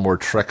try some more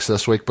tricks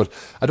this week, but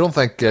I don't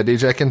think,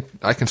 DJ,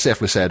 I can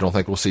safely say I don't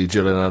think we'll see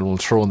Julian Edelman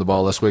throwing the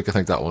ball this week. I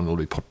think that one will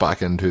be put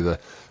back into the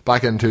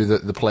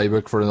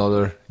playbook for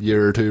another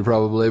year or two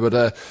probably.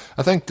 But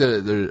I think,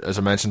 as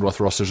I mentioned with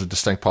Russ, there's a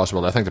distinct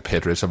possibility. I think the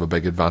Patriots have a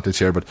big advantage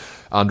here, but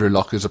Andrew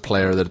Luck is a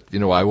player that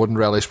I wouldn't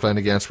relish playing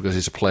against, because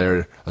he's a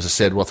player, as I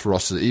said with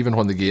Russ, even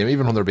when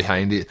they're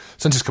behind,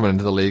 since he's come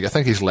into the league, I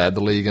think he's led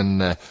the league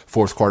in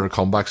fourth quarter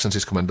comebacks since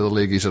he's come into the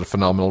league. He's had a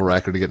phenomenal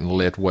record of getting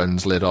late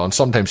wins late on.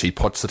 Sometimes he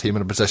puts the team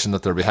in a position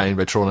that they're behind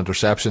by throwing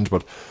interceptions,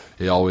 but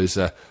he always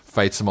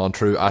fights them on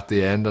through at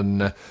the end,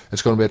 and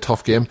it's going to be a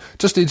tough game.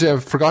 Just, DJ, I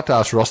forgot to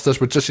ask Russ this,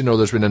 but just,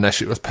 there's been an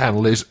issue with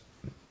penalties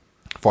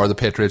for the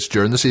Patriots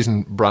during the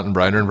season. Brandon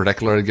Browner in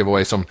particular give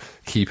away some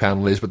key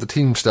penalties, but the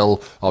team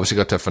still obviously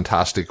got to a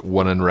fantastic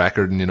winning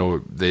record,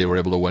 and they were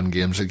able to win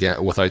games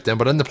again without them,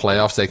 but in the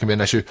playoffs they can be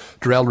an issue.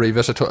 Darrelle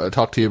Revis, I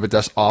talked to you about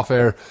this off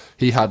air,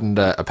 he hadn't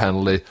a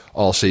penalty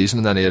all season,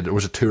 and then it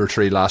was a 2 or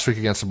 3 last week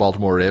against the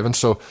Baltimore Ravens,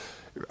 so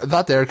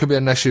that there could be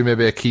an issue,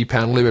 maybe a key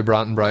penalty by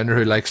Brandon Browner,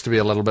 who likes to be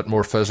a little bit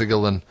more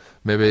physical than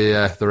maybe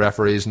the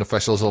referees and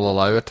officials will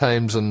allow at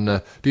times. And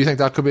do you think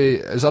that could be,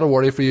 is that a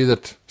worry for you,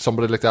 that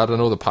somebody like that? I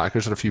know the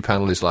Packers had a few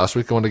penalties last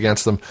week going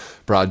against them,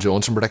 Brad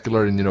Jones in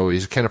particular, and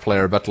he's a kind of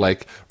player a bit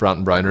like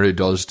Brandon Browner, who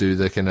does do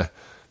the kind of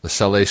the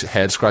silly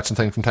head scratching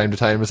thing from time to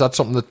time. Is that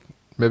something that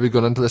maybe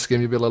going into this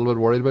game you'd be a little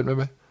bit worried about,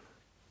 maybe?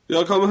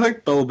 Yeah, I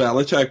think Bill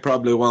Belichick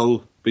probably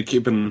will be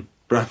keeping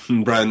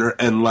Brandon Browner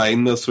in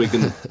line this week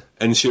and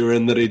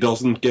ensuring that he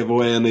doesn't give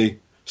away any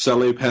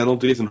silly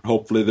penalties, and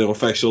hopefully the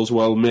officials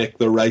will make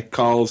the right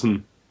calls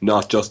and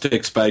not just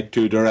expect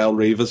to Darrelle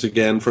Revis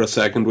again for a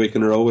second week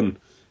in a row and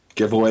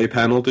give away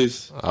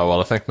penalties. Oh,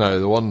 well, I think now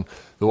the one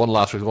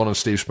last week, the one of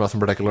Steve Smith in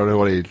particular,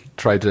 when he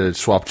tried to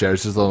swap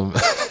jerseys with them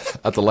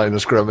at the line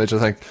of scrimmage, I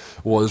think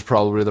was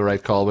probably the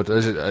right call. But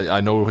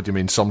I know what you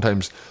mean.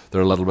 Sometimes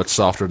they're a little bit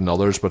softer than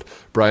others, but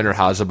Browner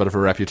has a bit of a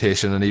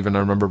reputation, and even I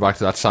remember back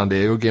to that San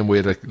Diego game, we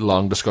had a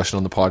long discussion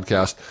on the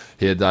podcast.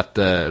 He had that,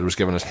 it was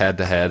given his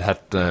head-to-head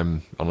hit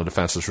on a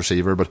defenseless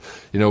receiver, but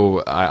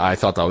I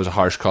thought that was a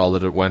harsh call,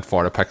 that it went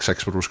for a pick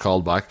six but was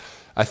called back.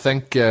 I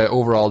think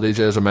overall, DJ,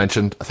 as I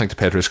mentioned, I think the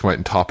Patriots come out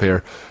on top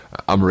here.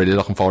 I'm really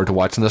looking forward to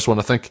watching this one.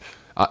 I think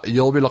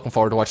you'll be looking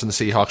forward to watching the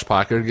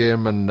Seahawks-Packer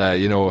game, and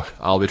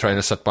I'll be trying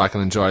to sit back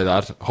and enjoy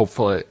that.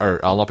 Hopefully,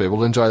 or I'll not be able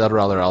to enjoy that,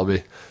 rather I'll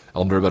be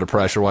under a bit of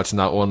pressure watching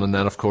that one, and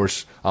then of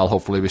course I'll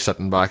hopefully be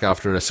sitting back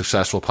after a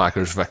successful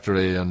Packers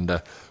victory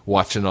and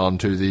watching on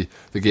to the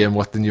game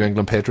with the New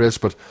England Patriots,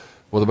 but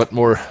with a bit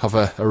more of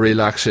a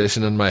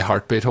relaxation in my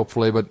heartbeat,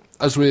 hopefully. But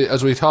as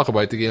we talk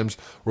about the games,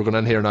 we're going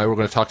in here now, we're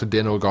going to talk to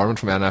Dana O'Gorman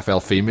from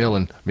NFL Female,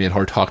 and me and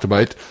her talked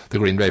about the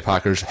Green Bay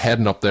Packers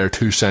heading up there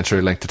to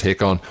CenturyLink to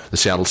take on the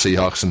Seattle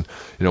Seahawks, and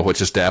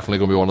which is definitely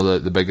going to be one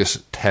of the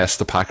biggest tests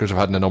the Packers have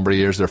had in a number of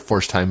years. Their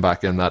first time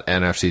back in that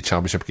NFC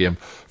Championship game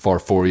for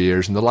 4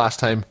 years, and the last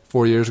time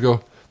 4 years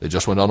ago they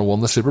just went on and won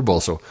the Super Bowl.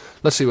 So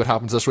let's see what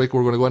happens this week.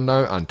 We're going to go in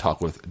now and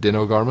talk with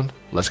Dana O'Gorman.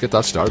 Let's get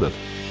that started.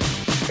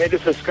 Hey,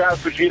 this is Scott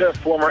Fujita,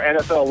 former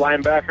NFL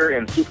linebacker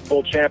and Super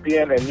Bowl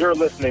champion, and you're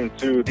listening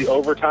to the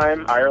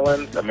Overtime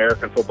Ireland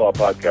American Football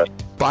Podcast.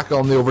 Back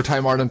on the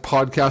Overtime Ireland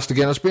podcast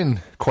again. It's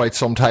been quite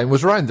some time. It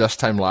was around this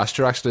time last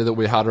year, actually, that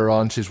we had her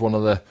on. She's one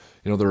of the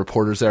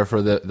reporters there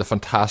for the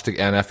fantastic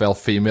NFL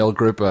Female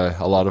group. A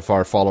lot of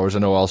our followers, I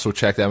know, also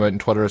check them out on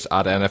Twitter. It's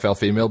at NFL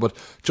Female. But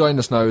joining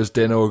us now is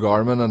Dana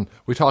O'Gorman, and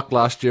we talked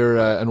last year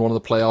in one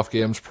of the playoff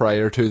games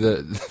prior to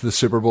the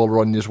Super Bowl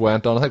run you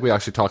went on. I think we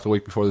actually talked the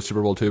week before the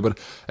Super Bowl too, but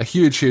a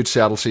huge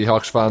Seattle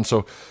Seahawks fan.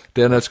 So,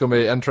 Dana, it's going to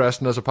be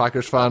interesting as a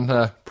Packers fan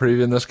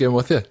previewing this game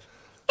with you.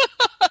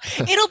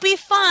 It'll be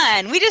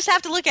fun. We just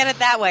have to look at it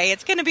that way.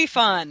 It's going to be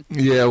fun.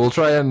 Yeah, we'll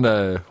try and,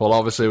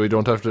 obviously we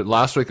don't have to.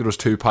 Last week it was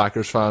two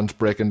Packers fans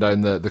breaking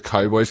down the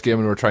Cowboys game,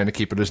 and we're trying to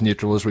keep it as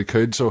neutral as we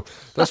could. So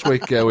this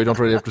week we don't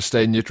really have to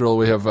stay neutral.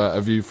 We have a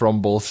view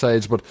from both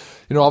sides. But,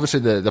 obviously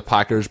the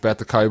Packers bet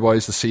the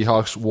Cowboys. The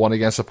Seahawks won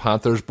against the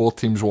Panthers. Both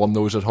teams won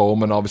those at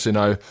home. And obviously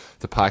now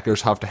the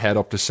Packers have to head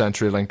up to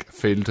CenturyLink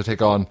Field to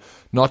take on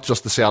not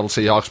just the Seattle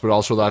Seahawks, but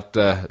also that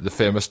the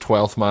famous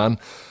 12th man.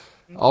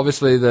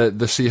 Obviously, the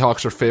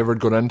Seahawks are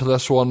favoured going into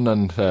this one,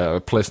 and a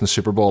place in the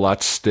Super Bowl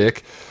at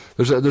stake.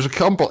 There's a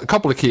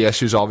couple of key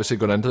issues, obviously,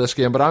 going into this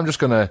game, but I'm just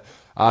going to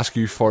ask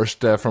you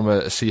first, from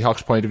a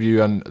Seahawks point of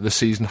view and the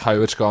season,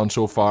 how it's gone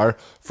so far.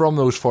 From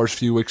those first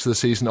few weeks of the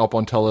season up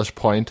until this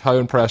point, how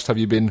impressed have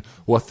you been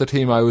with the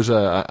team? I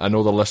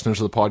know the listeners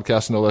of the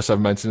podcast know this,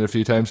 I've mentioned it a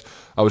few times.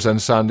 I was in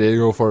San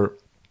Diego for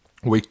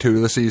week 2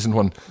 of the season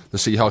when the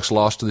Seahawks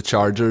lost to the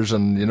Chargers,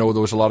 and there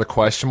was a lot of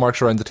question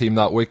marks around the team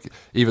that week,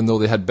 even though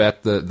they had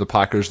bet the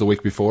Packers the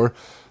week before.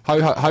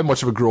 How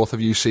much of a growth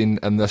have you seen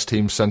in this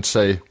team since,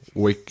 say,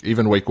 week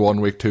 1,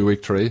 week 2,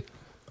 week 3?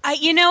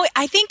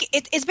 I think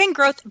it's been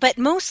growth, but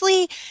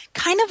mostly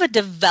kind of a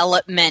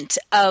development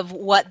of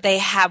what they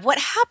have. What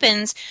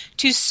happens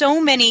to so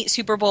many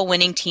Super Bowl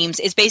winning teams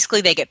is basically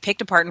they get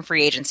picked apart in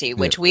free agency,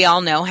 which we all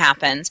know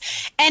happens.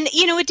 And,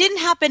 it didn't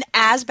happen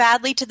as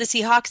badly to the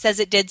Seahawks as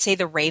it did, say,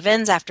 the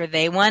Ravens after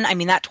they won. I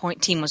mean, that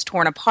team was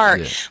torn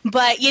apart. Yeah.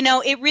 But,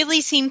 it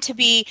really seemed to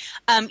be,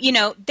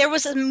 there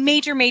was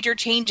major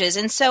changes.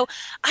 And so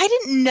I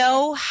didn't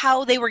know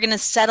how they were going to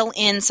settle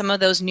in some of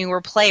those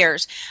newer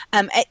players.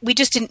 We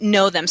just didn't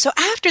know them. So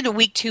after the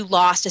week 2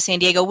 loss to San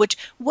Diego, which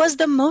was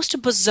the most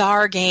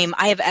bizarre game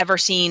I have ever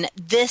seen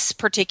this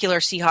particular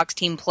Seahawks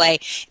team play,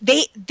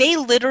 they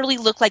literally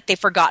looked like they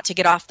forgot to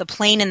get off the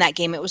plane in that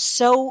game. It was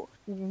so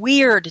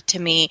weird to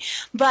me.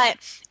 But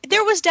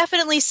there was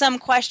definitely some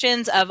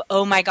questions of,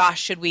 oh my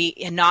gosh, should we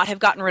not have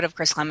gotten rid of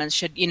Chris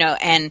Clemens,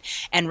 and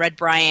Red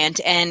Bryant,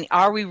 and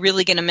are we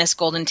really going to miss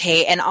Golden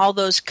Tate? And all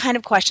those kind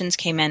of questions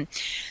came in.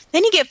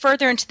 Then you get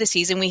further into the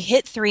season, we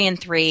hit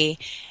 3-3,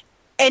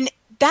 and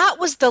that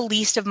was the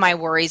least of my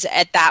worries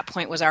at that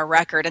point, was our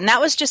record. And that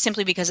was just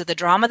simply because of the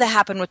drama that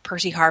happened with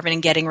Percy Harvin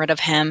and getting rid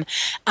of him.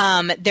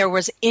 There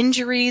was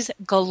injuries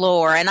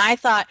galore. And I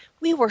thought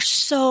we were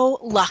so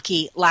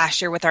lucky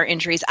last year with our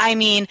injuries. I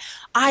mean,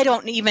 I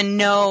don't even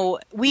know.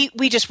 We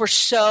just were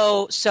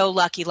so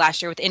lucky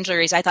last year with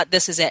injuries. I thought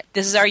this is it.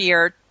 This is our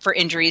year for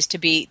injuries to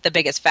be the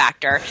biggest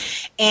factor.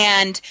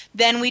 And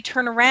then we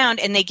turn around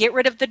and they get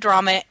rid of the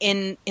drama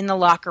in the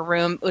locker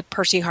room with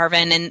Percy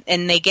Harvin,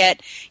 and they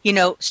get,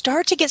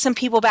 start to get some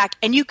people back.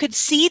 And you could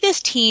see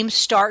this team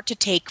start to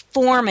take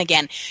form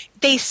again.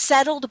 They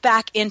settled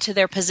back into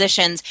their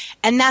positions,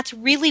 and that's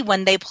really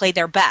when they play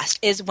their best,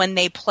 is when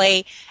they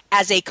play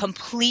as a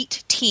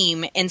complete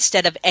team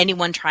instead of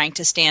anyone trying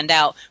to stand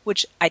out,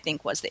 which I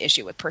think was the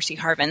issue with Percy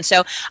Harvin.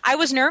 So I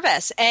was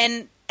nervous,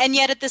 and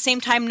yet at the same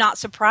time not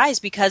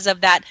surprised because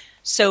of that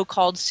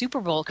so-called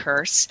Super Bowl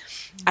curse.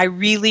 I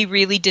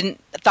really didn't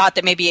thought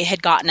that maybe it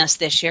had gotten us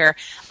this year.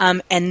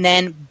 And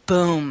then,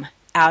 boom,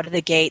 out of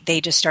the gate, they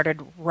just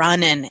started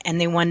running, and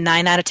they won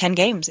 9 out of 10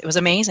 games. It was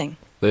amazing.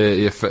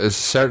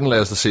 Certainly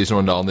as the season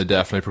went on, they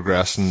definitely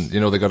progressed, and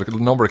they got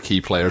a number of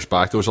key players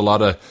back. There was a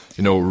lot of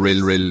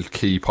real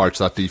key parts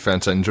of that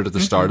defence injured at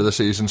the start of the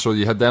season, so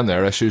you had them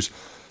their issues.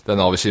 Then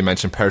obviously you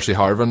mentioned Percy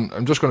Harvin.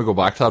 I'm just going to go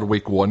back to that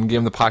week 1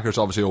 game. The Packers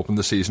obviously opened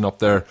the season up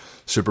there,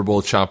 Super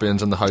Bowl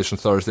champions in the house on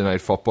Thursday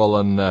Night Football,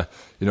 and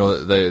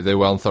they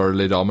well and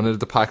thoroughly dominated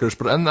the Packers.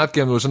 But in that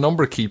game there was a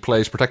number of key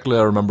plays,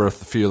 particularly I remember a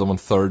few of them on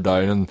third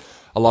down, and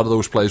a lot of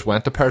those plays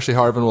went to Percy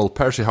Harvin. Well,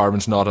 Percy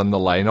Harvin's not in the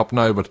lineup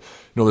now, but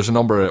there's a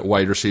number of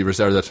wide receivers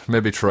there that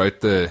maybe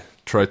throughout the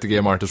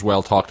game aren't as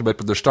well talked about,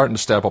 but they're starting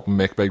to step up and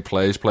make big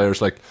plays.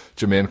 Players like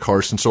Jermaine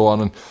Kearse and so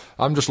on. And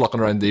I'm just looking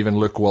around, even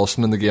Luke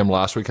Wilson in the game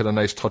last week had a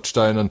nice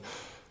touchdown. And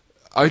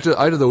out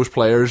of those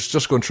players,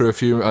 just going through a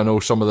few, I know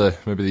some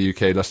of maybe the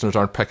UK listeners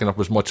aren't picking up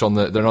as much on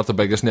they're not the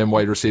biggest name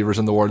wide receivers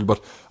in the world, but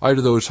out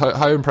of those,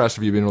 how impressed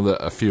have you been with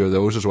a few of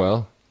those as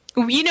well?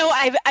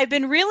 I've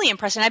been really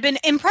impressed, and I've been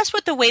impressed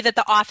with the way that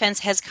the offense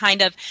has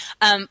kind of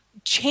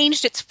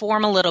changed its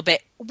form a little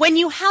bit. When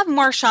you have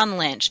Marshawn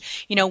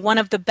Lynch, one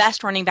of the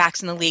best running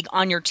backs in the league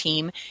on your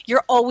team,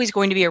 you're always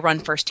going to be a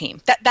run-first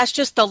team. That's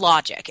just the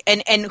logic.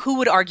 And who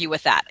would argue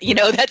with that?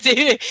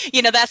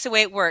 That's the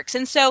way it works.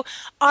 And so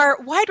our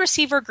wide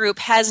receiver group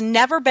has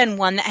never been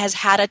one that has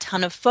had a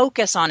ton of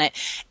focus on it.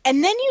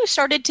 And then you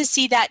started to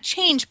see that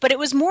change, but it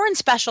was more in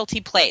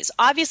specialty plays.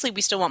 Obviously,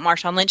 we still want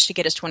Marshawn Lynch to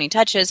get his 20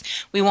 touches.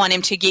 We want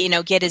him to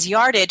get his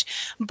yardage.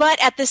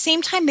 But at the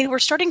same time, they were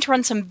starting to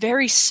run some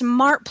very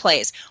smart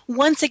plays.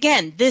 Once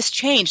again, this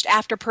changed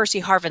after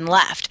Percy Harvin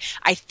left.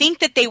 I think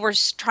that they were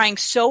trying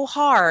so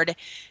hard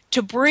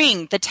to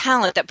bring the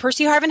talent that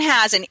Percy Harvin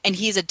has, and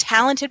he's a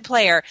talented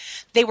player.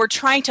 They were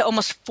trying to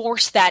almost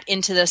force that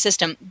into the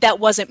system that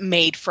wasn't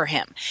made for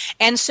him.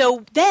 And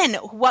so then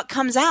what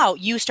comes out,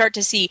 you start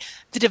to see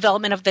the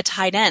development of the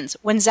tight ends.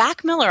 When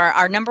Zach Miller,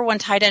 our number one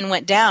tight end,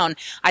 went down,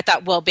 I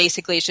thought, well,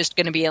 basically it's just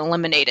going to be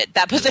eliminated.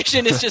 That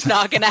position is just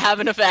not going to have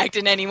an effect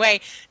in any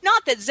way.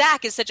 Not that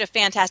Zach is such a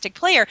fantastic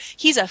player.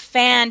 He's a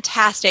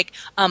fantastic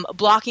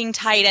blocking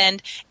tight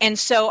end. And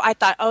so I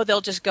thought,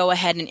 they'll just go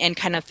ahead and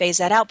kind of phase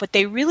that out. But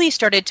they really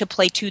started to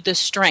play to the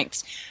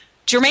strengths.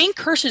 Jermaine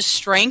Kearse's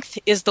strength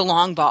is the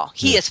long ball.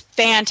 He is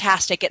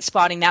fantastic at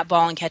spotting that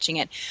ball and catching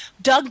it.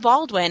 Doug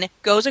Baldwin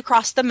goes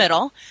across the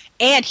middle,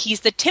 and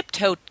he's the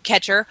tiptoe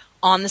catcher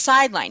on the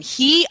sideline.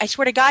 I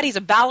swear to God, he's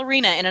a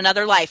ballerina in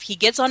another life. He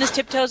gets on his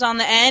tiptoes on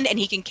the end, and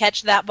he can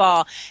catch that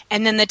ball.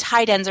 And then the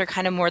tight ends are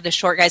kind of more the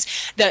short guys,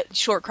 the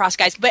short cross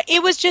guys. But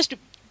it was just,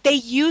 they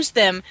use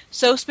them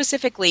so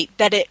specifically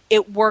that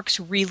it works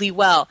really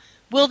well.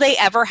 Will they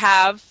ever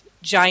have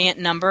giant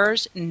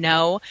numbers?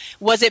 No.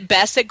 Was it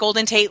best that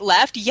Golden Tate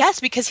left? Yes,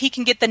 because he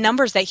can get the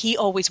numbers that he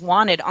always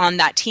wanted on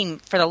that team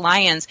for the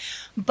Lions.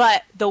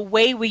 But the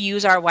way we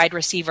use our wide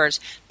receivers,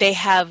 they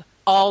have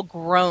all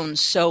grown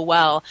so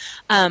well.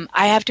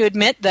 I have to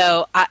admit,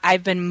 though,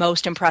 I've been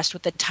most impressed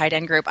with the tight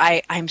end group.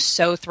 I'm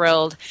so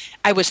thrilled.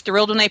 I was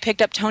thrilled when I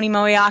picked up Tony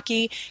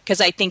Moeaki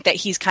because I think that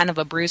he's kind of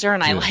a bruiser,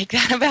 and I like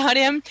that about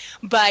him.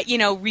 But,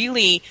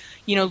 really,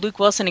 Luke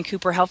Wilson and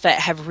Cooper Helfet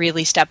have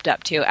really stepped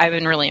up, too. I've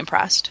been really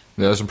impressed.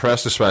 Yeah, I was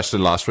impressed, especially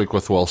last week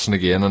with Wilson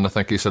again, and I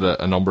think he's had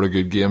a number of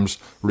good games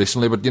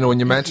recently. But, when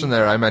you mentioned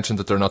there, I mentioned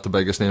that they're not the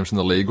biggest names in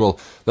the league. Well,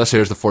 this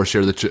here's the first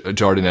year that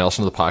Jordy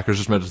Nelson of the Packers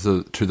has made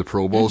it to the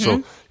Pro Bowl.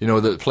 So,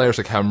 the players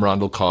like him,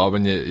 Randall Cobb,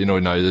 and,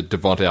 now that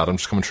Devontae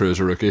Adams coming through as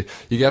a rookie,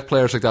 you get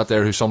players like that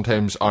there who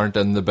sometimes aren't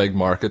in the big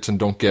markets and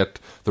don't get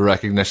the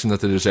recognition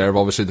that they deserve.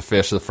 Obviously, the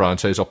face of the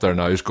franchise up there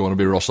now is going to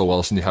be Russell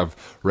Wilson. You have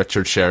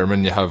Richard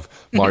Sherman, you have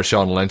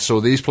Marshawn Lynch. So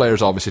these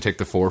players obviously take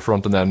the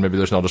forefront, and then maybe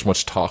there's not as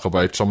much talk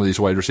about some of these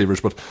wide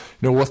receivers. But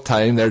with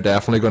time, they're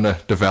definitely going to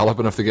develop,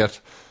 and if they get,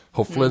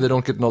 hopefully they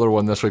don't get another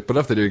one this week, but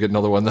if they do get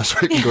another one this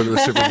week and go to the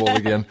Super Bowl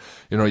again,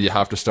 you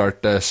have to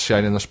start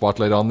shining the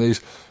spotlight on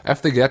these.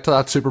 If they get to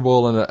that Super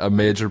Bowl, and a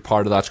major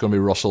part of that's going to be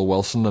Russell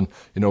Wilson, and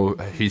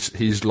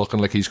he's looking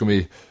like he's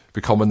going to be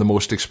becoming the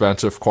most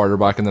expensive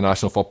quarterback in the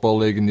National Football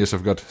League, and yes,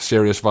 I've got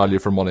serious value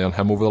for money on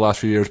him over the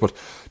last few years. But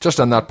just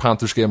in that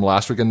Panthers game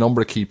last week, a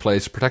number of key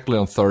plays, particularly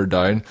on third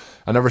down.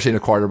 I've never seen a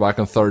quarterback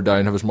on third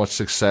down have as much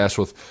success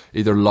with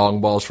either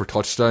long balls for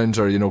touchdowns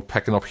or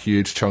picking up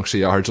huge chunks of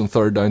yards on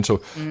third down.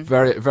 So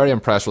very, very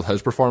impressed with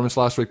his performance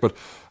last week. But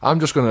I'm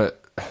just going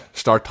to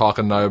start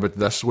talking now about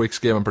this week's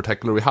game in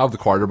particular. We have the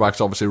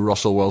quarterbacks, obviously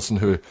Russell Wilson,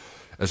 who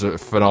is a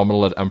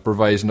phenomenal at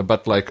improvising, a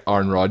bit like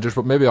Aaron Rodgers,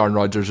 but maybe Aaron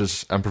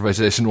Rodgers'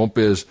 improvisation won't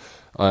be as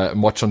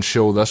much on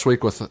show this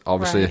week with,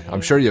 obviously, right.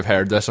 I'm sure you've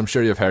heard this, I'm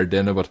sure you've heard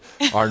Dana, but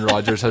Aaron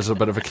Rodgers has a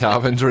bit of a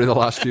calf injury the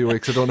last few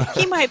weeks. I don't know.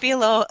 He might be a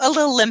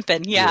little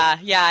limping. Yeah,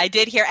 I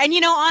did hear. And,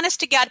 honest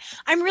to God,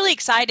 I'm really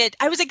excited.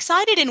 I was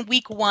excited in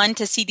week one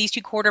to see these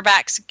two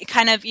quarterbacks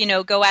kind of,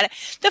 go at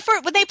it.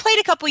 When they played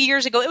a couple of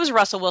years ago, it was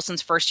Russell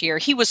Wilson's first year.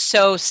 He was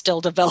so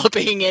still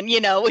developing, and,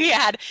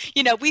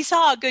 we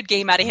saw a good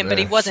game out of him, but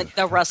he wasn't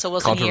the Russell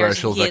Wilson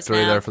controversial victory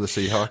there for the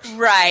Seahawks.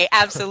 Right,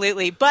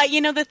 absolutely. But,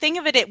 the thing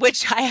of it,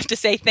 which I have to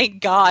say,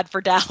 thank God for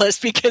Dallas,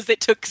 because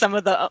it took some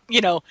of the,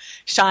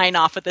 shine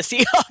off of the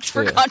Seahawks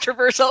for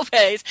controversial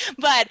plays.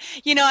 But,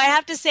 I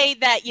have to say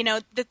that,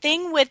 the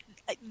thing with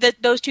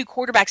those two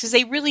quarterbacks is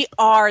they really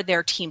are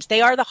their teams.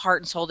 They are the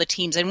heart and soul of the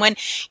teams. And when,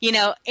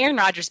 Aaron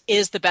Rodgers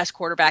is the best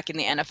quarterback in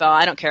the NFL,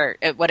 I don't care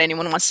what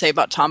anyone wants to say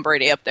about Tom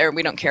Brady up there.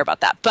 We don't care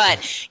about that. But,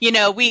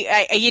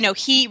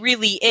 he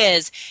really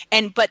is.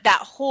 But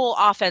that whole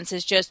offense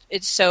is just,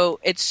 it's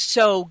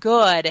so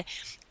good.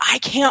 I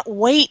can't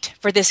wait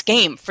for this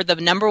game, for the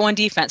number one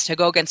defense to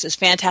go against this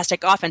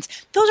fantastic offense.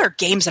 Those are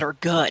games that are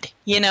good,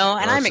 and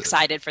I'm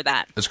excited for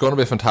that. It's going to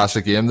be a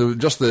fantastic game.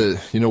 Just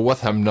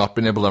with him not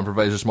being able to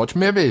improvise as much,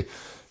 maybe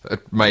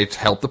it might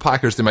help the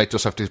Packers. They might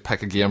just have to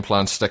pick a game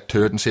plan, stick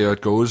to it, and see how it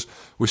goes.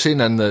 We've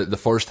seen in the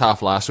first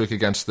half last week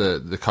against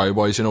the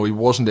Cowboys, he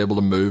wasn't able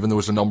to move, and there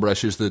was a number of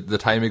issues. The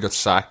time he got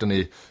sacked and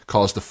he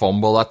caused the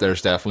fumble, that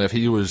there's definitely, if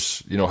he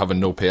was, having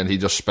no pain, he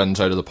just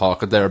spins out of the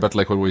pocket there, a bit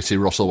like what we see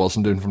Russell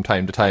Wilson doing from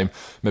time to time.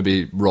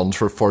 Maybe runs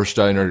for first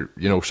down,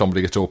 or,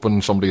 somebody gets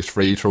open, somebody gets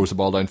free, throws the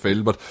ball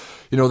downfield. But,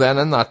 then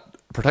in that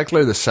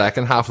particularly the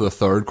second half of the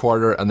third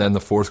quarter and then the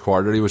fourth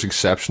quarter, he was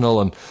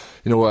exceptional. And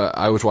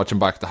I was watching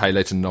back the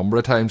highlights a number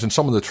of times, and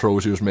some of the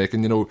throws he was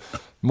making,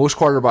 most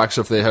quarterbacks,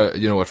 if they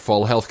at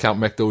full health, can't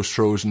make those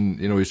throws, and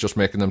he's just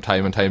making them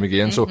time and time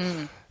again. So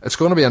it's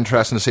going to be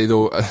interesting to see,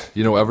 though.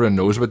 Everyone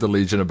knows about the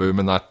Legion of Boom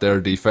and that their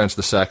defense,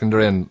 the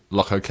secondary, and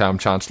look how Cam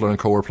Chancellor and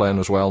co are playing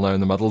as well now in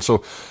the middle.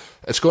 So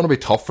it's going to be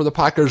tough for the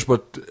Packers.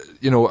 But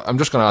I'm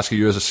just going to ask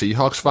you as a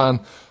Seahawks fan,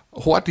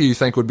 what do you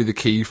think would be the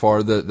key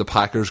for the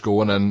Packers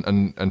going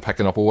and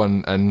picking up a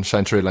win in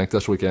CenturyLink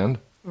this weekend?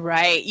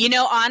 Right.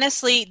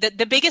 Honestly,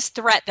 the biggest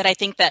threat that I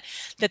think that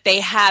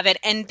they have,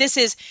 and this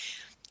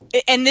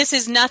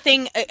is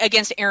nothing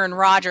against Aaron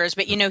Rodgers,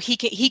 but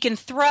he can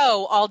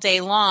throw all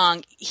day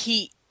long.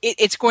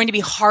 It's going to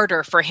be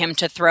harder for him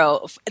to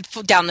throw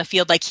down the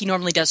field like he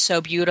normally does so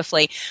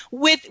beautifully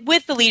with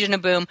the Legion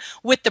of Boom,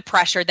 with the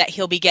pressure that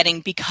he'll be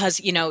getting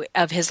because,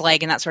 of his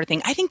leg and that sort of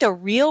thing. I think the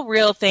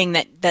real thing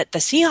that the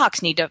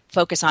Seahawks need to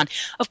focus on,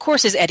 of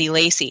course, is Eddie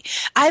Lacy.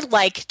 I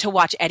like to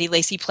watch Eddie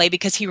Lacy play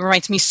because he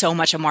reminds me so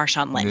much of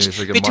Marshawn Lynch. Yeah, he's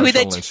like a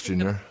Marshawn Lynch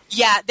Jr.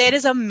 Yeah, that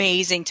is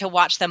amazing to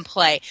watch them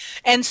play.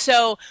 And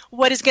so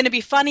what is going to be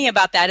funny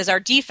about that is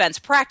our defense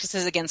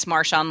practices against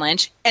Marshawn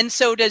Lynch, and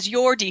so does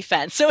your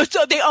defense. So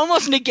they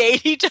almost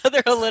negate each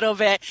other a little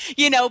bit,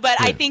 but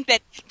I think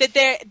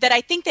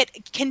that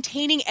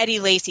containing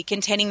Eddie Lacy,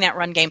 containing that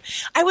run game,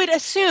 I would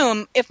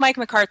assume if Mike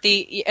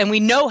McCarthy, and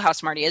we know how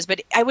smart he is, but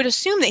I would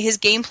assume that his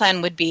game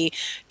plan would be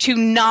to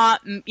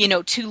not,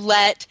 to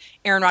let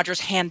Aaron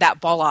Rodgers hand that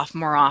ball off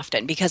more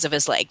often because of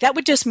his leg. That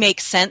would just make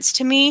sense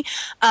to me.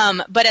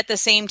 But at the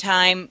same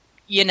time,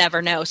 you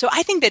never know. So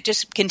I think that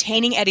just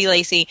containing Eddie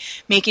Lacy,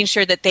 making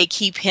sure that they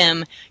keep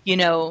him,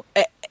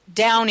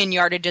 down in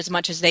yardage as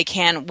much as they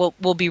can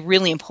will be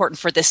really important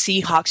for the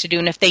Seahawks to do.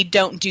 And if they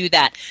don't do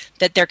that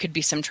there could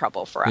be some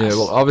trouble for us. Yeah,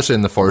 well, obviously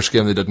in the first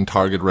game they didn't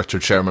target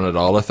Richard Sherman at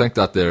all. I think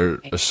that there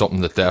is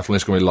something that definitely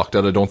is going to be looked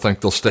at. I don't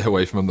think they'll stay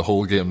away from him the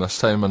whole game this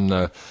time, and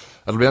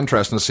it'll be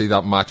interesting to see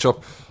that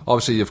matchup.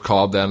 Obviously you've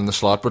Cobb then in the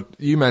slot, but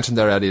you mentioned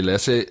there Eddie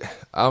Lacy.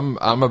 I'm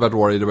a bit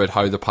worried about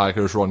how the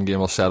Packers run game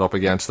will set up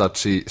against that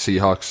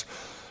Seahawks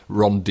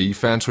run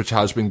defense, which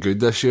has been good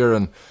this year.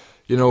 And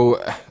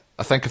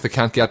I think if they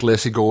can't get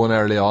Lacy going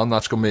early on,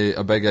 that's going to be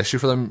a big issue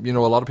for them. A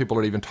lot of people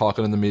are even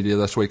talking in the media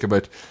this week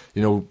about,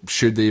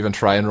 should they even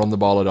try and run the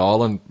ball at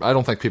all? And I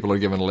don't think people are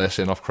giving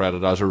Lacy enough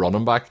credit as a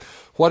running back.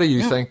 What do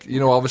you think?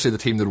 Obviously the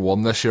team that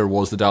won this year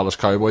was the Dallas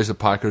Cowboys. The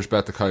Packers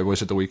bet the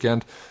Cowboys at the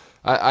weekend.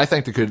 I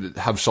think they could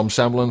have some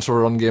semblance of a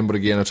run game, but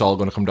again, it's all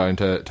going to come down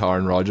to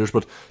Aaron Rodgers.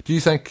 But do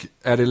you think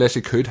Eddie Lacy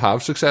could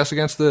have success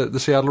against the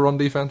Seattle run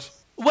defense?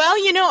 Well,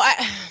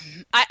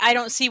 I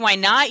don't see why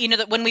not.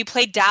 That when we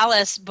played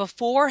Dallas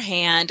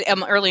beforehand,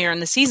 earlier in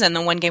the season,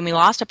 the one game we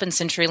lost up in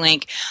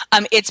CenturyLink,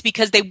 it's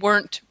because they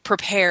weren't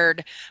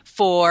prepared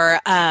for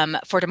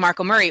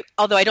DeMarco Murray.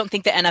 Although I don't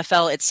think the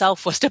NFL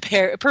itself was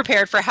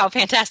prepared for how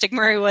fantastic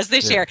Murray was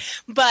this year.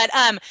 But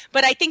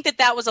I think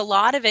that was a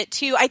lot of it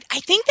too. I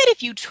think that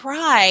if you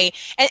try,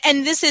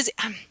 and this is.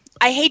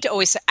 I hate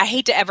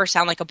to ever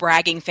sound like a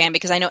bragging fan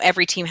because I know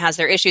every team has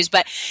their issues,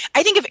 but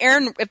I think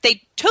if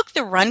they took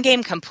the run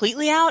game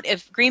completely out,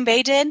 if Green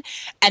Bay did,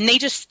 and they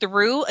just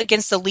threw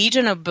against the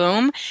Legion of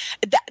Boom,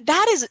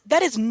 that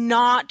is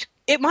not.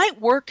 It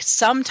might work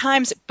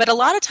sometimes, but a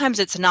lot of times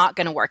it's not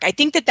going to work. I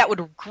think that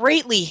would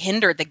greatly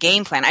hinder the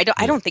game plan. I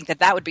don't think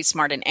that would be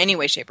smart in any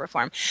way, shape, or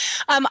form.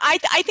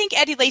 I think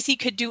Eddie Lacy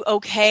could do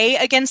okay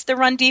against the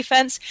run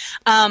defense.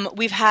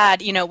 We've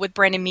had, with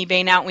Brandon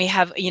Mebane out, we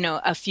have,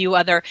 a few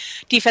other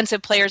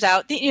defensive players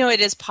out.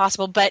 It is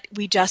possible, but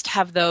we just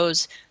have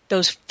those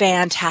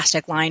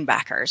fantastic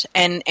linebackers.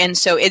 And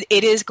so it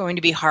is going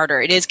to be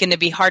harder. It is going to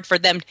be hard for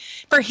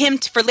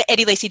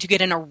Eddie Lacy to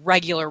get in a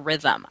regular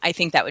rhythm. I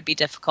think that would be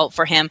difficult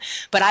for him,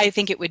 but I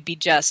think it would be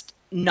just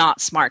not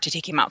smart to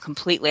take him out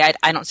completely.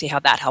 I don't see how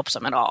that helps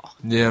him at all.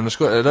 Yeah, and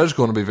it is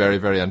going to be very,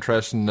 very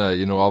interesting.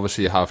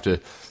 Obviously you have to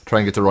try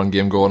and get the run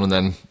game going, and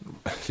then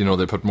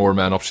they put more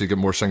men up so you get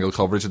more single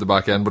coverage at the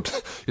back end. But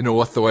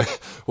what the way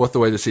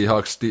the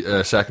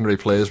Seahawks secondary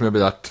plays, maybe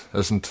that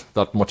isn't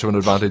that much of an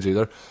advantage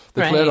either.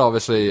 They played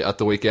obviously at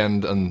the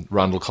weekend, and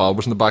Randall Cobb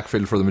was in the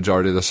backfield for the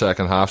majority of the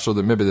second half, so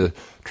that maybe they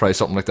try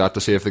something like that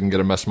to see if they can get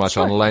a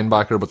mismatch on a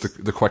linebacker. But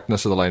the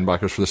quickness of the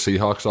linebackers for the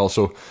Seahawks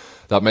also.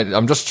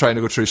 I'm just trying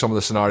to go through some of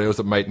the scenarios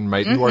that might and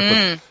mightn't work,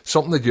 but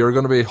something that you're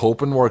going to be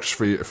hoping works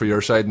for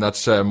your side, and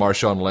that's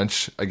Marshawn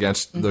Lynch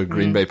against the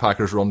Green Bay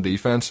Packers run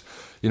defense.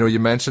 You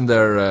mentioned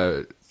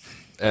there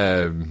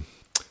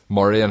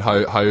Murray and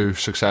how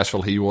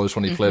successful he was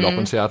when he played up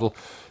in Seattle.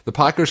 The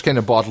Packers kind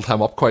of bottled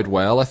him up quite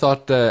well, I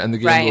thought, in the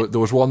game. Right.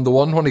 There was the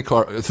one when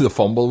the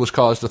fumble was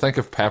caused. I think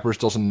if Peppers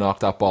doesn't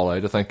knock that ball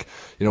out, I think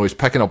he's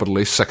picking up at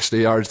least 60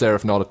 yards there,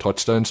 if not a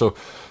touchdown. So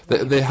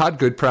they had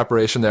good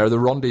preparation there. The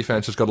run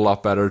defense has got a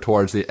lot better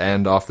towards the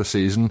end of the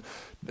season.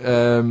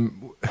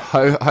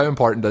 How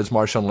important is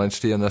Marshawn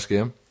Lynch to you in this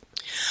game?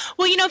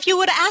 Well, if you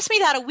would have asked me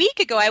that a week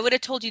ago, I would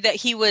have told you that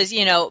he was,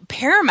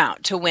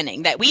 paramount to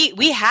winning, that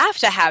we have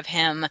to have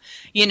him,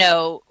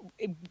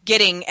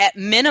 getting at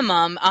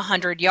minimum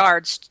 100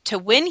 yards to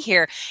win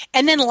here.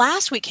 And then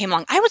last week came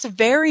along. I was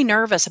very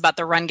nervous about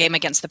the run game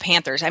against the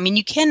Panthers. I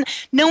mean,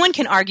 no one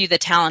can argue the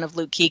talent of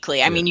Luke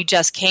Kuechly. I mean, you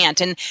just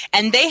can't.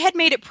 And they had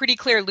made it pretty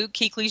clear Luke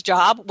Kuechly's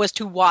job was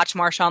to watch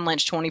Marshawn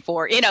Lynch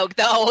 24, the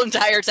whole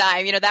entire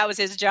time. That was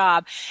his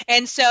job.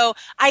 And so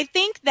I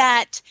think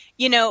that,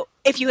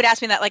 if you had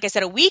asked me that, like I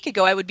said, a week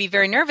ago, I would be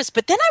very nervous.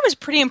 But then I was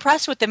pretty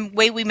impressed with the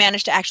way we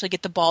managed to actually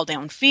get the ball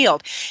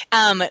downfield.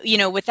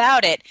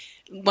 Without it,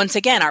 once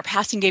again, our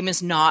passing game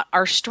is not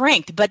our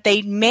strength. But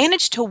they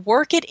managed to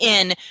work it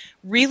in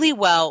really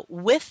well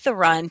with the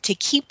run to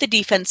keep the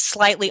defense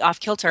slightly off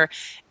kilter.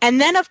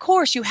 And then, of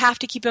course, you have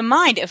to keep in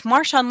mind, if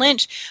Marshawn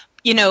Lynch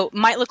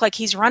might look like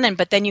he's running,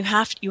 but then you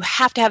have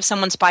to have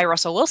someone spy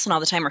Russell Wilson all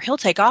the time or he'll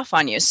take off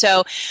on you.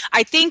 So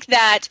I think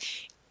that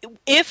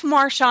if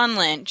Marshawn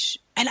Lynch,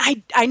 and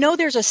I know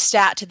there's a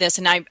stat to this,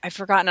 and I've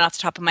forgotten it off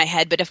the top of my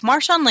head, but if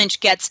Marshawn Lynch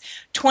gets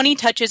 20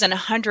 touches and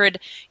 100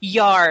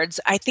 yards,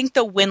 I think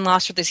the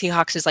win-loss for the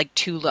Seahawks is like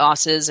 2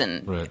 losses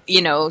and,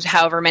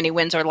 however many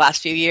wins over the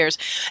last few years.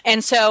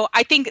 And so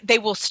I think they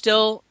will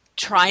still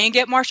try and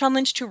get Marshawn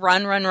Lynch to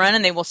run,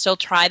 and they will still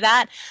try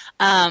that.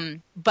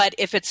 But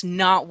if it's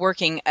not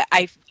working,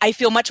 I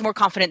feel much more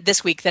confident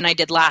this week than I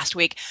did last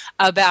week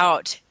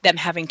about them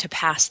having to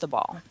pass the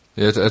ball.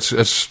 Yeah,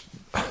 it's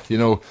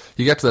you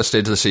get to this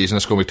stage of the season,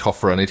 it's going to be tough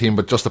for any team,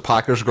 but just the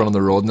Packers are going on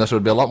the road, and this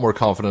would be a lot more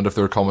confident if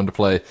they were coming to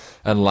play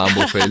in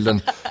Lambeau Field.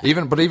 And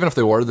even if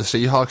they were the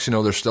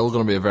Seahawks, they're still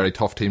going to be a very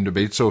tough team to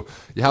beat. So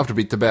you have to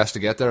beat the best to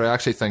get there. I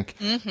actually think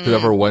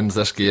whoever wins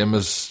this game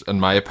is, in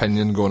my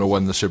opinion, going to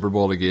win the Super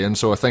Bowl again.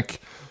 So I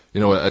think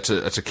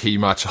it's a key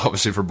match,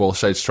 obviously, for both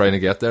sides trying to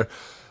get there.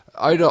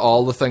 Out of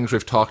all the things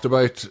we've talked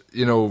about,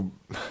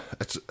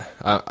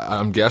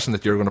 I'm guessing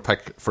that you're going to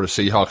pick for a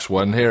Seahawks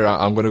win here.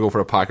 I'm going to go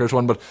for a Packers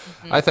win, but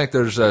I think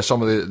there's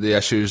some of the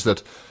issues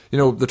that, the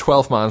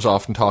 12th man's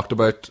often talked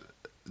about.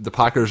 The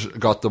Packers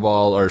got the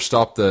ball, or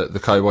stopped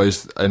the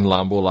Cowboys in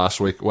Lambeau last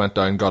week, went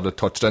down, got a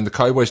touchdown. The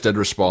Cowboys did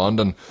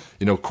respond and,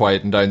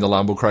 quietened down the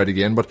Lambeau crowd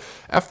again. But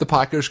if the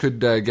Packers could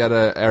get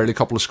an early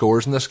couple of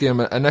scores in this game,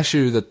 an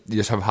issue that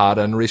you have had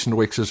in recent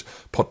weeks is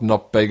putting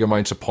up big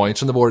amounts of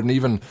points on the board. And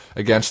even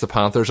against the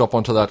Panthers, up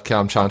onto that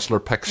Cam Chancellor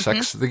pick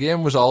six, the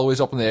game was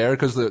always up in the air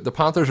because the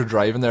Panthers are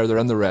driving there, they're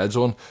in the red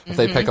zone. If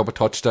they pick up a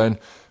touchdown,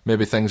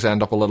 maybe things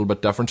end up a little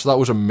bit different. So that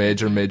was a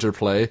major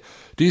play.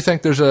 Do you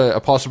think there's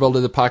a possibility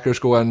the Packers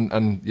go in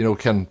and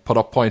can put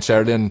up points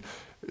early, and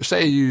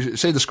say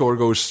the score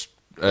goes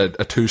a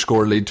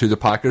 2-score lead to the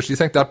Packers? Do you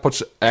think that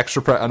puts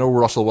extra pressure? I know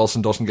Russell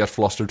Wilson doesn't get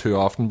flustered too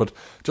often, but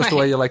just the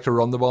way you like to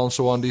run the ball and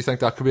so on, do you think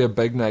that could be a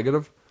big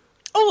negative?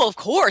 Oh, well, of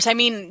course. I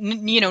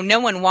mean, no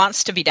one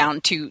wants to be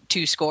down 2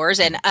 scores,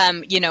 and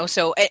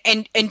so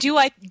and do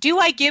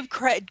I give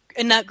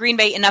Green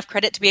Bay enough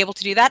credit to be able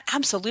to do that?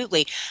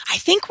 Absolutely. I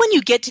think when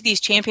you get to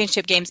these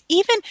championship games,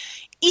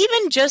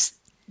 even just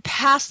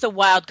past the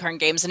wild card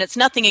games, and it's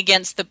nothing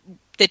against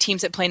the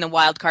teams that play in the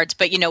wild cards,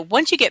 but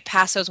once you get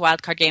past those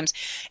wild card games,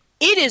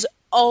 it is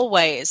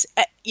always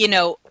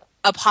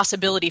a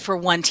possibility for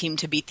one team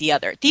to beat the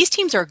other. These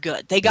teams are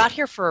good. They got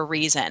here for a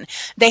reason.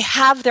 They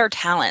have their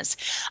talents.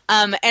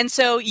 And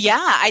so,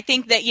 I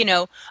think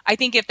that, I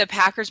think if the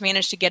Packers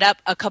manage to get up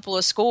a couple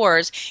of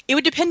scores, it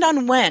would depend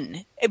on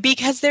when.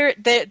 Because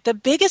the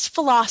biggest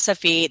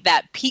philosophy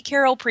that Pete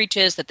Carroll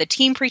preaches, that the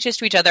team preaches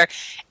to each other,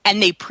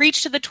 and they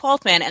preach to the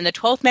 12th man, and the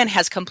 12th man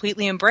has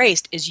completely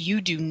embraced, is you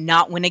do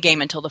not win a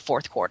game until the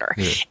fourth quarter.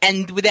 Yeah.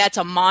 And that's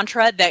a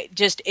mantra that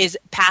just is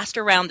passed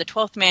around the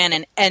 12th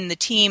man and the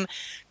team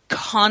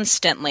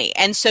constantly.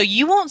 And so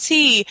you won't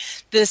see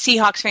the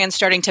Seahawks fans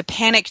starting to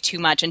panic too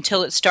much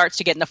until it starts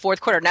to get in the fourth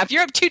quarter. Now, if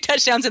you're up 2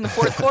 touchdowns in the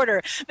fourth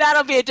quarter,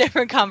 that'll be a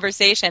different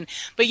conversation.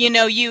 But,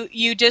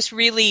 you just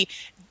really...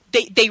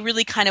 They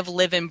really kind of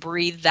live and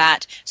breathe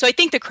that. So I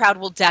think the crowd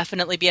will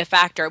definitely be a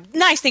factor.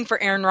 Nice thing for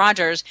Aaron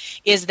Rodgers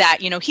is that,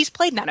 he's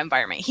played in that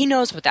environment. He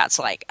knows what that's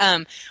like.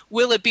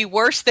 Will it be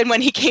worse than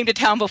when he came to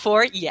town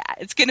before? Yeah,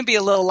 it's going to be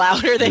a little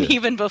louder than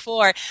even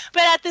before.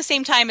 But at the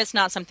same time, it's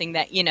not something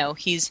that,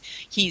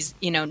 he's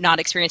not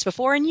experienced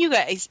before. And you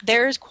guys,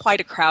 there's quite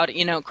a crowd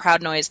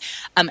noise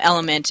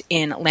element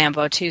in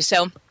Lambeau too.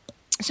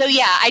 So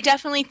yeah, I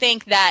definitely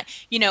think that,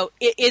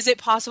 is it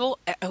possible?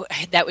 Oh,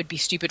 that would be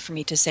stupid for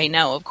me to say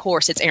no. Of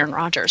course, it's Aaron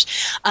Rodgers.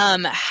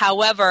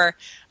 However,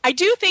 I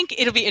do think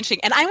it'll be interesting.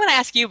 And I want to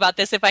ask you about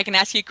this, if I can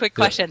ask you a quick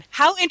question. Yeah.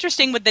 How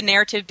interesting would the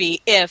narrative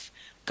be if,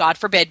 God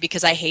forbid,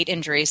 because I hate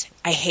injuries,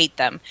 I hate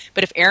them,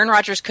 but if Aaron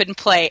Rodgers couldn't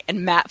play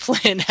and Matt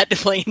Flynn had to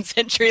play in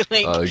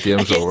CenturyLink, the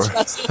game's over.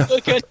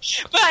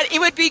 But it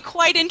would be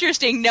quite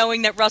interesting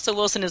knowing that Russell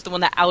Wilson is the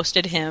one that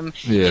ousted him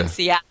in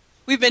Seattle.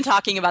 We've been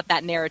talking about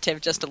that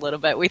narrative just a little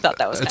bit. We thought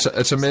that was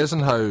it's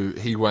amazing how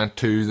he went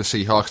to the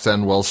Seahawks,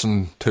 then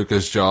Wilson took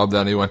his job,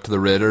 then he went to the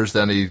Raiders,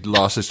 then he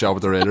lost his job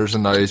with the Raiders,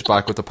 and now he's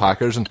back with the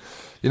Packers. And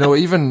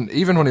even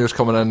when he was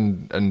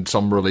coming in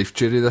some relief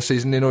duty this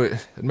season,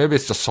 maybe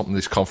it's just something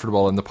he's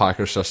comfortable in the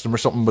Packers system or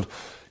something, but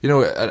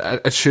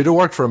it should have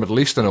worked for him, at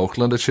least in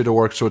Oakland. It should have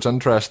worked. So it's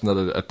interesting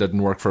that it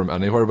didn't work for him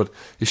anywhere. But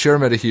he sure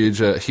made a huge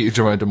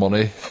amount of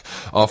money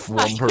off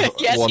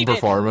one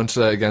performance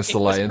against the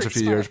Lions a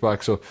few years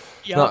back. So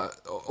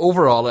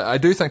overall, I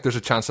do think there's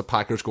a chance that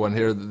Packers go in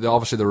here.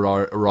 Obviously, the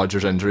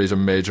Rodgers injury is a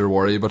major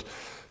worry, but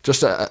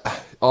just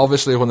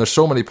obviously when there's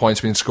so many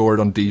points being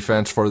scored on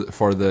defense for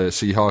the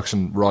Seahawks,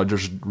 and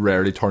Rodgers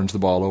rarely turns the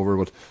ball over,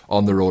 but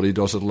on the road he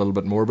does it a little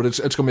bit more. But it's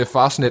going to be a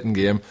fascinating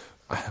game.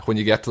 When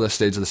you get to this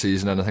stage of the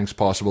season, anything's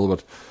possible,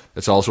 but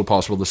it's also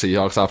possible the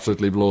Seahawks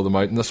absolutely blow them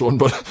out in this one.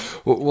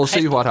 But we'll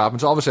see what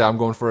happens. Obviously,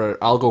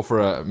 I'll go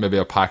for maybe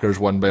a Packers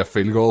win by a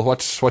field goal.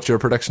 What's your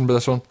prediction for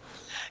this one?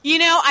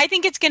 I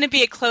think it's going to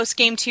be a close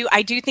game, too.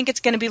 I do think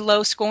it's going to be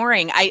low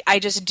scoring. I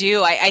just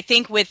do. I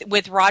think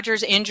with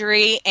Rodgers'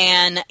 injury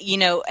and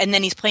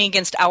then he's playing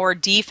against our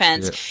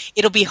defense,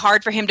 it'll be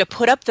hard for him to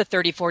put up the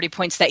 30, 40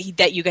 points that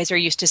you guys are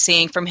used to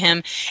seeing from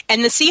him.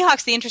 And the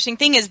Seahawks, the interesting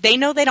thing is they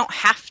know they don't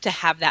have to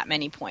have that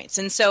many points.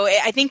 And so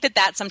I think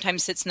that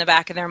sometimes sits in the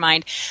back of their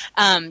mind.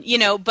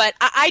 But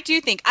I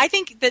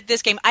think that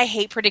this game, I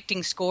hate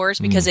predicting scores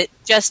because it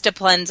just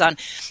depends on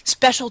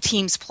special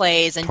teams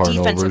plays and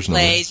defensive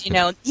plays,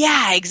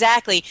 Yeah,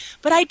 exactly.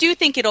 But I do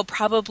think it'll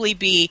probably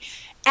be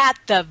at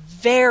the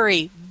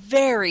very,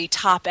 very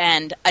top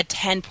end, a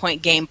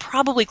 10-point game,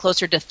 probably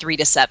closer to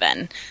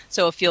 3-7.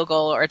 So a field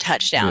goal or a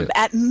touchdown.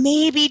 Yeah. At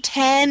maybe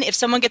 10 if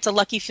someone gets a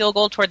lucky field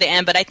goal toward the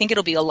end, but I think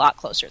it'll be a lot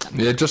closer than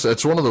that. Yeah,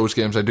 it's one of those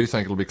games I do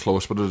think it'll be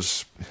close, but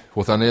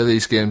with any of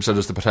these games,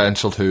 there's the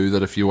potential too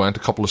that if you went a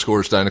couple of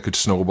scores down, it could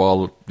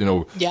snowball.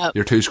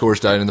 You're 2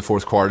 scores down in the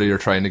fourth quarter, you're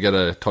trying to get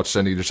a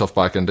touchdown to get yourself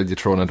back in, did you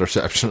throw an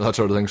interception, that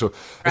sort of thing. So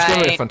it's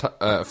going to be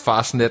a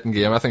fascinating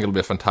game. I think it'll be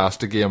a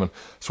fantastic game, and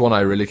it's one I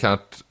really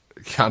can't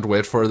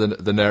wait for.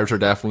 The nerves are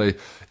definitely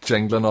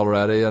jingling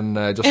already, and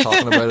just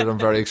talking about it, I'm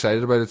very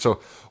excited about it. So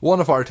one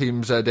of our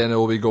teams, Dana,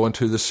 will be going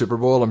to the Super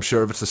Bowl. I'm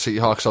sure if it's the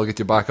Seahawks, I'll get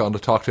you back on to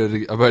talk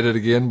about it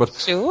again. But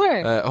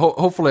sure,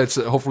 hopefully it's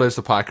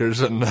the Packers.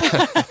 And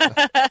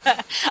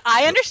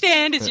I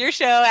understand, it's your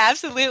show.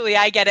 Absolutely,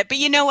 I get it. But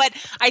you know what?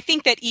 I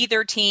think that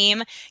either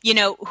team,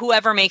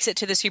 whoever makes it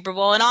to the Super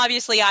Bowl, and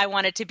obviously I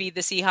want it to be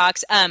the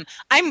Seahawks.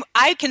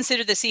 I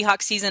consider the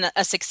Seahawks season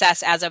a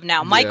success as of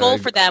now. My goal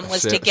for them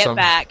was to get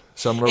back.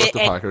 Similar with the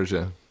Packers,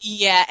 yeah.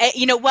 Yeah,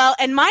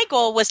 and my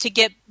goal was to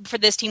get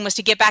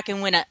back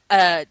and win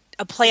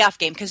a playoff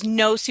game because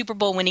no Super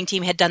Bowl winning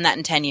team had done that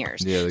in 10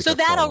 years. Yeah, so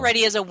that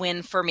already is a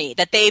win for me,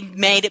 that they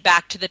made it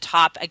back to the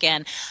top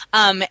again.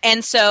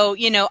 And so,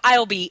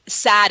 I'll be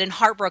sad and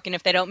heartbroken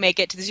if they don't make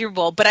it to the Super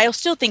Bowl, but I'll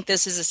still think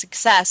this is a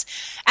success.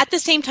 At the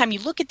same time, you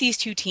look at these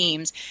two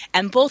teams,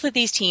 and both of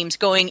these teams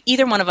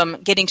either one of them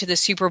getting to the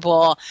Super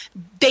Bowl,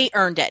 they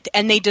earned it,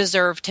 and they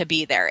deserve to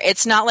be there.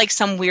 It's not like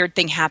some weird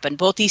thing happened.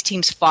 Both these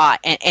teams fought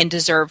and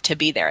deserved to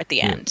be there at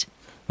the end.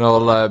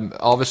 No,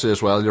 obviously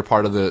as well, you're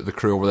part of the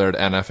crew over there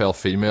at NFL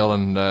Female,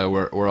 and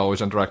we're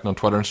always interacting on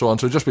Twitter and so on.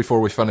 So just before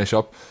we finish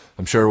up,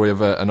 I'm sure we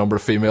have a number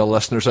of female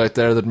listeners out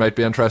there that might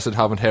be interested,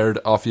 haven't heard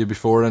of you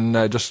before,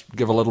 and just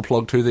give a little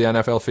plug to the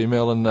NFL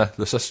Female and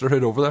the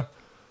sisterhood over there.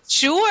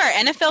 Sure.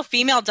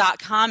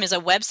 NFLfemale.com is a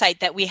website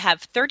that we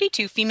have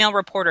 32 female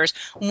reporters,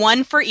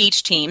 one for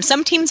each team.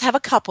 Some teams have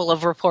a couple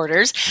of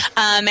reporters,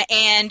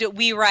 and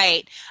we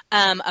write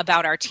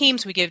about our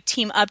teams. We give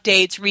team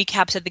updates,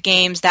 recaps of the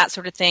games, that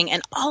sort of thing,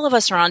 and all of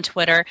us are on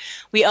Twitter.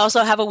 We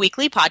also have a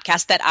weekly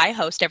podcast that I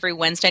host every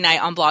Wednesday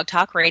night on Blog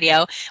Talk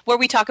Radio, where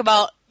we talk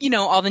about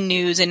all the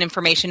news and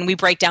information. We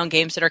break down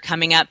games that are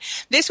coming up.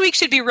 This week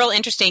should be real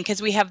interesting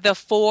because we have the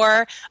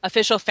 4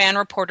 official fan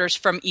reporters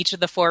from each of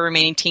the 4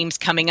 remaining teams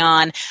coming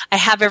on. I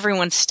have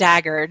everyone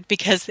staggered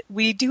because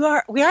we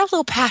are a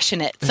little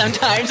passionate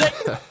sometimes.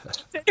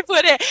 To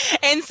put it.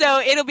 And so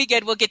it'll be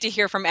good. We'll get to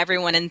hear from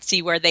everyone and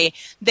see where they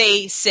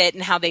sit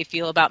and how they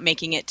feel about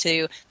making it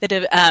to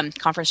the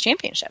conference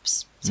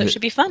championships. So it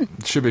should be fun.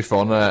 It should be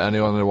fun.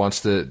 Anyone that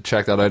wants to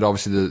check that out,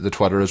 obviously the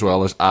Twitter as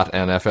well is at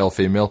NFL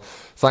Female.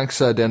 Thanks,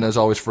 Dana, as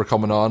always, for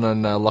coming on,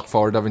 and look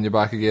forward to having you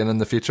back again in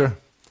the future.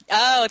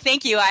 Oh,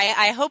 thank you.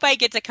 I hope I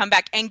get to come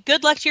back. And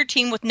good luck to your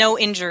team with no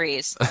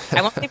injuries.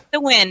 I won't pick the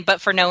win, but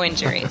for no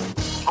injuries.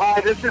 Hi,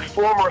 this is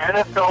former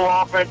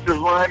NFL offensive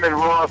lineman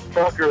Ross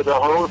Tucker, the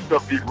host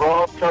of the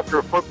Ross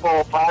Tucker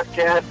Football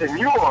Podcast, and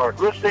you are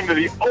listening to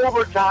the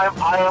Overtime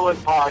Ireland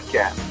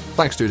Podcast.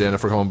 Thanks to Dana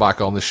for coming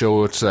back on the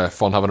show. It's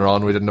fun having her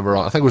on. We didn't have her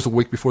on. I think it was the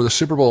week before the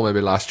Super Bowl, maybe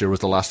last year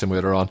was the last time we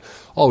had her on.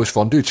 Always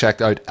fun. Do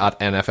check out at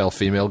NFL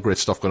Female. Great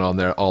stuff going on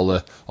there. All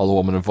the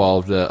women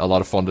involved. A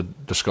lot of fun to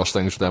discuss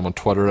things with them on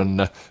Twitter,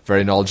 and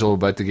very knowledgeable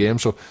about the game.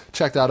 So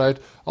check that out.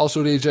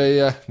 Also,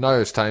 DJ, now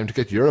it's time to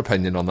get your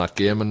opinion on that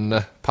game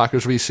and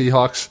Packers v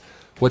Seahawks.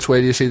 Which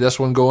way do you see this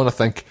one going? I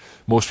think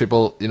most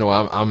people,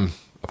 I'm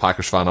a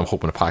Packers fan. I'm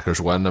hoping the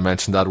Packers win. I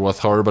mentioned that with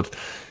her, but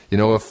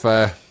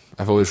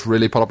if I was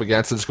really put up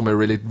against it, it's going to be a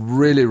really,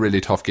 really, really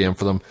tough game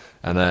for them.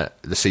 And the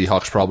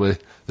Seahawks probably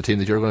the team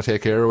that you're going to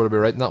take care of. Would I be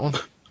right in that one?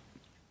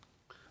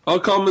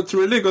 It's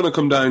really going to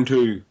come down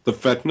to the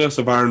fitness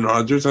of Aaron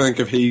Rodgers. I think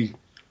if he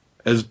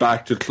is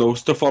back to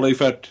close to fully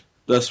fit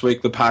this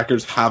week, the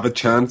Packers have a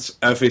chance.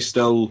 If he's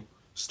still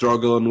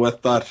struggling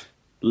with that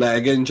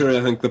leg injury,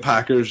 I think the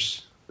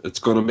Packers, it's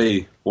going to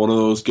be one of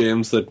those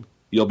games that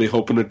you'll be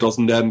hoping it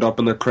doesn't end up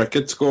in a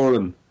cricket score.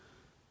 And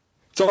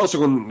it's also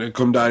going to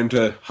come down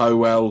to how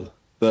well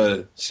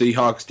the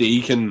Seahawks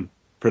D can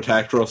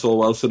protect Russell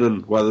Wilson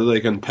and whether they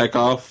can pick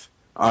off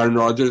Aaron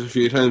Rodgers a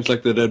few times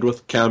like they did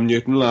with Cam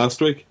Newton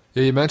last week.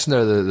 Yeah, you mentioned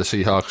there the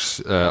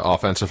Seahawks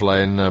offensive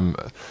line.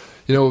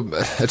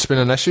 It's been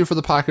an issue for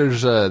the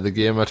Packers. The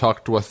game I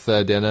talked with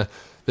Dana,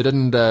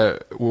 they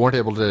weren't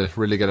able to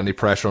really get any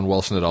pressure on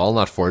Wilson at all in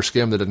that first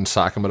game. They didn't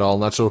sack him at all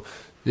in that. So,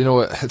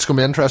 it's going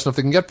to be interesting if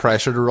they can get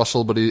pressure to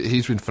Russell, but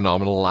he's been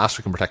phenomenal last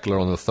week in particular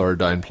on the third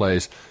down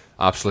plays.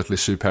 Absolutely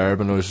superb,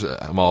 and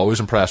I'm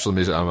always impressed with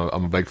him.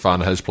 I'm a big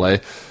fan of his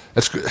play.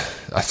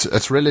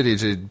 It's really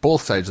easy.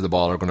 Both sides of the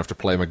ball are going to have to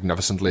play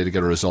magnificently to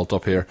get a result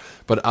up here.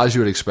 But as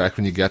you would expect,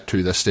 when you get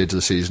to this stage of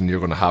the season, you're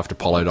going to have to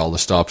pull out all the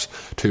stops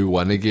to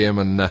win a game.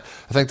 And I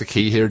think the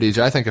key here, DJ,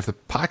 I think if the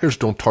Packers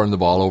don't turn the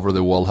ball over, they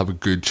will have a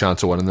good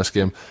chance of winning this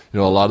game. A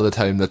lot of the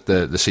time that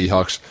the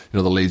Seahawks,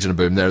 the Legion of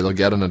Boom there, they'll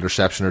get an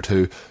interception or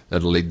two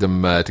that'll lead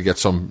them to get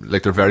some.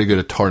 Like, they're very good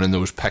at turning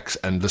those picks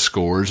into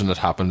scores, and it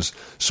happens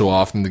so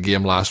often. The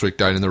game last week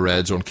down in the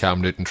red zone,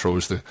 Cam Newton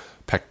throws the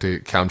pick to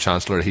Cam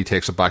Chancellor, he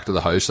takes it back to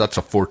the house. That's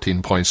a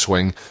 14-point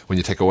swing when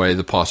you take away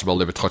the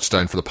possibility of a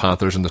touchdown for the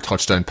Panthers, and the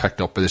touchdown picked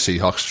up by the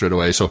Seahawks straight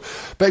away. So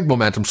big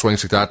momentum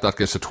swings like that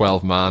gets the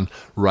 12-man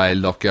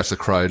riled up, gets the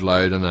crowd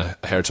loud. And I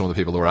heard some of the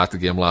people that were at the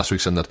game last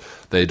week saying that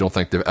they don't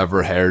think they've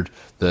ever heard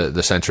the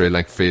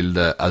CenturyLink field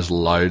as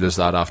loud as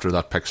that after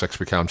that pick six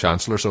by Cam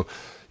Chancellor. So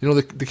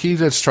the key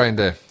is trying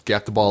to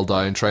get the ball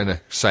down, trying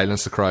to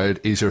silence the crowd.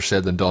 Easier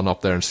said than done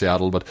up there in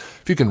Seattle. But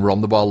if you can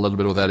run the ball a little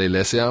bit with Eddie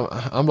Lacy,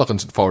 I'm looking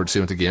forward to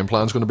seeing what the game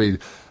plan is going to be.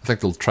 I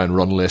think they'll try and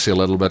run Lacy a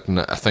little bit, and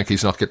I think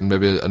he's not getting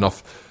maybe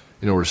enough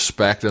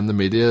respect in the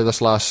media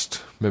this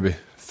last maybe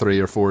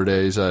 3 or 4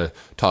 days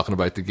talking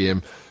about the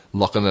game.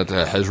 Looking at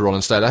his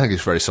running style, I think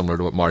he's very similar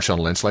to what Marshawn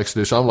Lynch likes to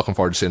do, so I'm looking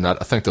forward to seeing that.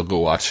 I think they'll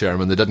go at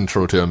Sherman. They didn't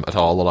throw to him at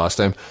all the last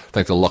time. I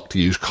think they'll look to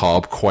use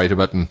Cobb quite a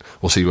bit, and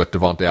we'll see what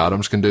Devontae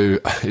Adams can do.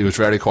 He was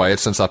very quiet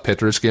since that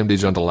Patriots game,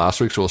 DJ, until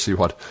last week, so we'll see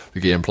what the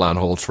game plan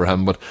holds for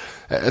him. But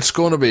it's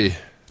going to be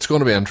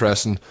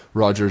interesting.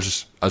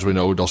 Rodgers, as we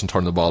know, doesn't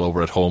turn the ball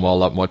over at home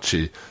all that much.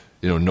 He,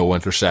 no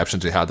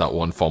interceptions. He had that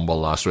one fumble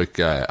last week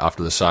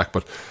after the sack,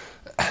 but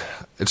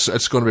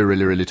it's going to be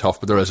really, really tough.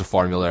 But there is a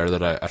formula there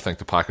that I think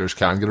the Packers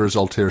can get a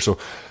result here. So,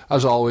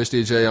 as always,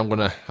 DJ, I'm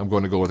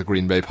going to go with the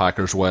Green Bay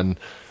Packers win.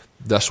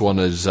 This one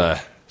is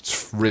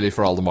it's really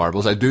for all the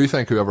marbles. I do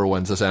think whoever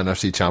wins this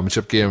NFC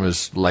Championship game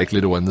is likely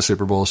to win the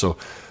Super Bowl. So,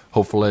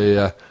 hopefully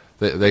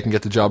they can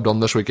get the job done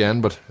this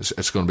weekend. But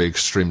it's going to be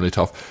extremely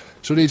tough.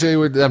 So,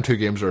 DJ, them two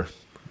games are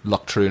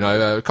looked through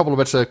now. A couple of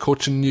bits of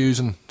coaching news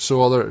and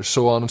so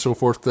on and so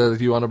forth that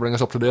you want to bring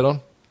us up to date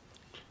on.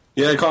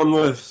 Yeah, Con,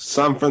 with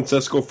San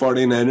Francisco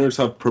 49ers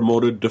have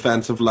promoted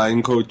defensive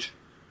line coach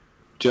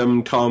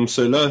Jim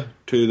Tomsula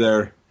to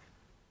their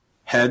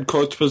head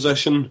coach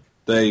position.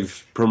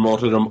 They've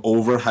promoted him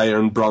over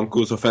hiring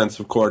Broncos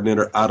offensive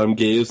coordinator Adam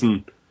Gase,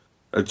 and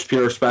it's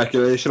pure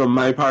speculation on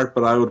my part,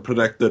 but I would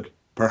predict that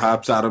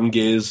perhaps Adam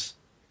Gase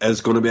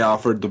is going to be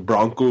offered the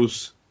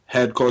Broncos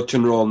head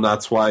coaching role, and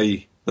that's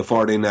why the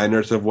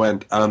 49ers have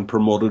went and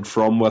promoted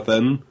from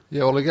within.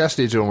 Yeah, well, I guess,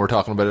 DJ, when we're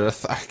talking about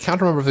it, I can't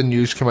remember if the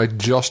news came out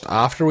just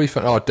after we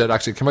finished. Oh, it did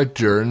actually come out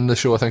during the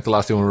show. I think the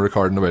last time we were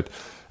recording about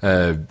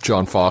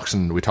John Fox,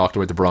 and we talked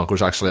about the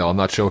Broncos actually on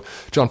that show.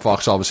 John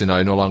Fox obviously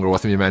now no longer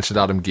with him. You mentioned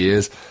Adam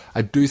Gase.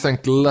 I do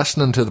think,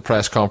 listening to the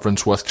press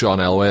conference with John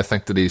Elway, I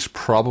think that he's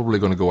probably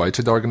going to go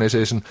outside the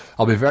organisation.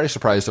 I'll be very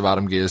surprised if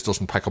Adam Gase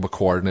doesn't pick up a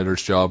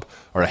coordinator's job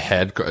or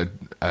he'll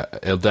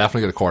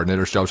definitely get a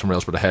coordinator's job somewhere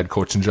else, but a head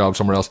coaching job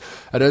somewhere else.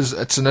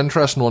 It's an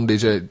interesting one,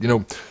 DJ.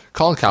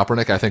 Colin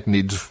Kaepernick, I think,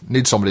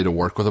 needs somebody to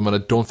work with him, and I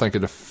don't think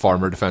a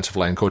former defensive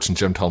line coach and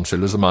Jim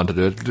Tomsula is the man to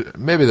do it.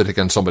 Maybe they take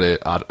in somebody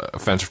at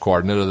offensive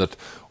coordinator that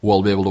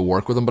will be able to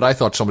work with him, but I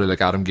thought somebody like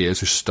Adam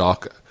Gase, whose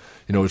stock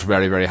is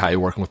very, very high,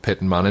 working with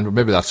Peyton Manning, but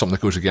maybe that's something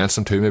that goes against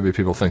him too. Maybe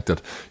people think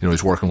that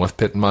he's working with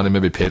Peyton Manning.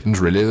 Maybe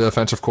Peyton's really the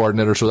offensive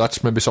coordinator, so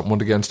that's maybe something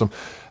went against him.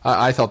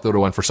 I thought they would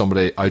have went for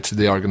somebody outside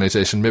the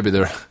organisation. Maybe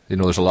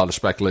there's a lot of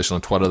speculation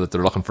on Twitter that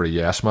they're looking for a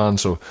yes man,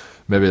 so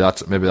maybe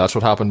that's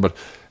what happened. But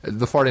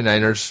the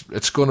 49ers,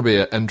 it's going to be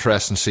an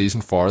interesting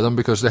season for them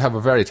because they have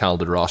a very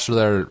talented roster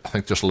there. I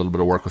think just a little bit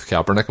of work with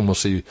Kaepernick, and we'll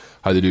see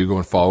how they do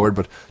going forward.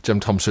 But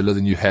Jim Tomsula,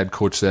 the new head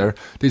coach there.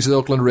 These the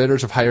Oakland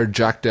Raiders have hired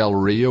Jack Del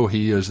Rio.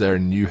 He is their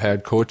new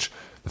head coach,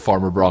 the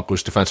former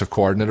Broncos defensive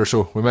coordinator.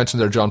 So we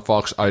mentioned there John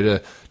Fox out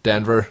of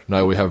Denver.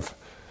 Now we have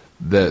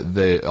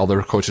the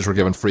other coaches were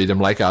given freedom,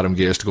 like Adam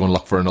Gase, to go and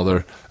look for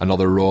another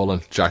role,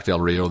 and Jack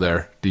Del Rio,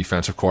 their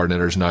defensive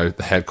coordinator, is now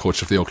the head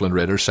coach of the Oakland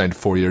Raiders. Signed a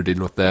 4-year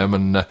deal with them,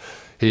 and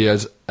he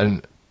is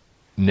a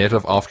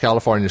native of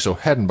California, so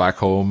heading back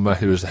home.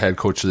 He was the head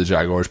coach of the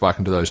Jaguars back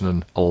in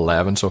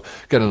 2011, so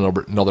getting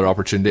another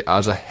opportunity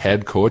as a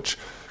head coach.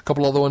 A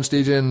couple other ones,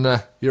 DJ,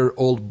 and your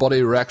old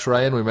buddy Rex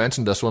Ryan, we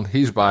mentioned this one.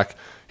 He's back.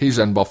 He's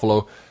in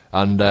Buffalo,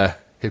 and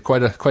he had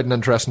quite an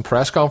interesting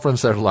press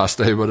conference there last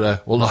day,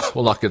 but we'll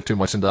not get too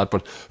much into that.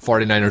 But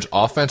 49ers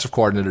offensive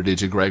coordinator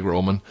DJ Greg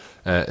Roman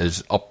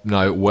is up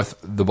now with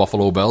the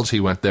Buffalo Bills. He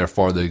went there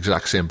for the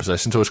exact same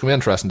position, so it's going to be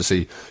interesting to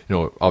see.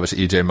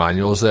 Obviously EJ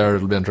Manuel's there.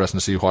 It'll be interesting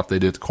to see what they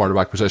do at the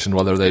quarterback position,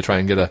 whether they try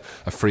and get a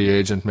free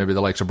agent, maybe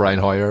the likes of Brian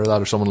Hoyer or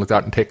that, or someone like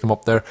that, and take them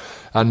up there.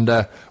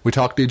 And we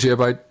talked, DJ,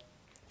 about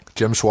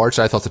Jim Schwartz.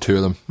 I thought the two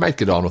of them might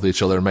get on with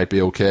each other, might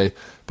be okay,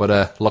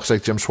 but looks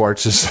like Jim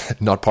Schwartz is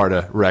not part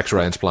of Rex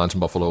Ryan's plans in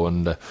Buffalo,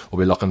 and will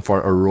be looking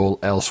for a role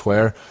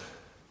elsewhere.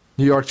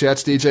 New York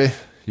Jets, DJ,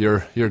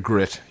 your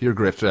great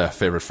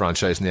favourite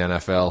franchise in the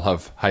NFL,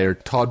 have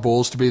hired Todd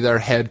Bowles to be their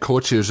head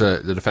coach. He was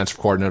the defensive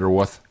coordinator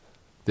with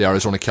the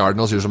Arizona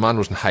Cardinals. He was a man who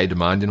was in high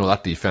demand.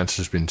 That defense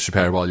has been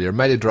superb all year.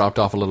 Might have dropped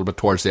off a little bit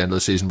towards the end of the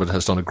season, but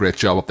has done a great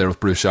job up there with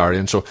Bruce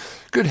Arians. So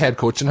good head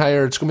coaching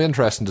hire. It's going to be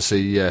interesting to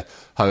see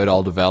how it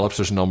all develops.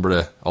 There's a number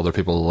of other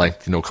people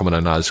linked, coming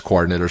in as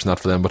coordinators,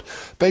 not for them, but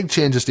big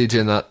changes,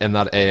 DJ, in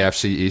that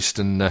AFC East,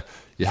 and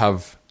you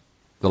have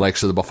the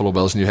likes of the Buffalo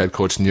Bills, new head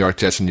coach, New York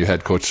Jets, new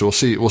head coach. So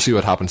we'll see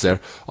what happens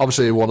there.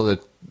 Obviously,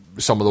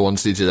 some of the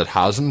ones, DJ, that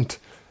hasn't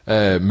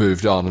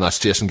moved on, and that's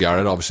Jason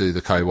Garrett. Obviously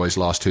the Cowboys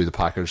lost to the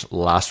Packers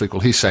last week. Well,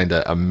 he signed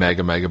a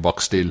mega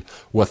bucks deal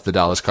with the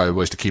Dallas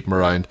Cowboys to keep him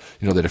around.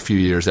 They had a few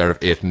years there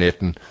of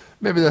 8-8, and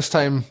maybe this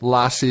time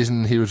last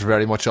season he was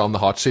very much on the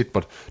hot seat,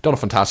 but done a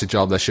fantastic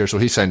job this year. So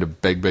he signed a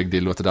big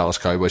deal with the Dallas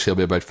Cowboys. He'll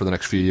be about for the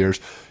next few years.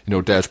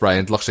 Dez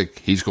Bryant looks like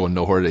he's going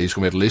nowhere. He's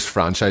going to be at least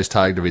franchise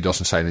tagged if he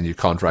doesn't sign a new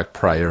contract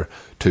prior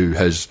to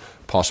his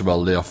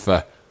possibility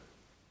of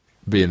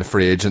being a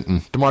free agent.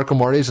 And DeMarco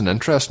Murray is an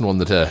interesting one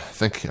that I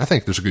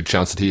think there's a good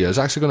chance that he is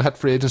actually going to hit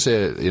free agency.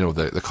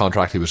 The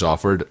contract he was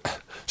offered,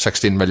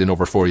 $16 million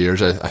over 4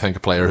 years. I think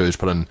a player who's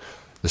put in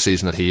the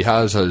season that he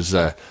has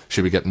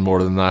should be getting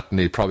more than that, and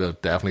he'd probably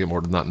definitely get more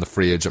than that in the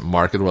free agent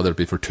market, whether it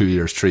be for 2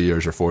 years, 3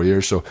 years, or 4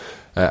 years. So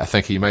I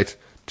think he might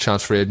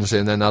chance free agency,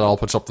 and then that all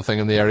puts up the thing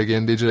in the air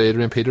again. DJ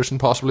Adrian Peterson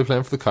possibly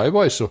playing for the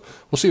Cowboys. So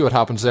we'll see what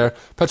happens there.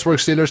 Pittsburgh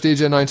Steelers,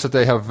 DJ, announced that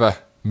they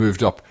have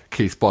moved up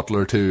Keith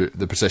Butler to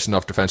the position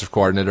of defensive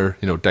coordinator.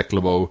 Dick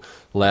LeBeau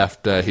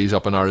left. He's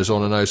up in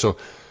Arizona now. So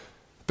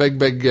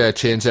big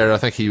change there. I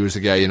think he was the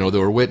guy, they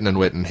were waiting and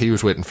waiting. He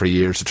was waiting for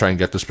years to try and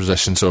get this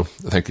position. So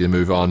I think they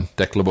move on.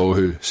 Dick LeBeau,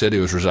 who said he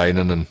was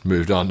resigning and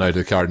moved on now to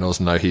the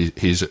Cardinals, and now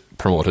he's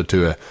promoted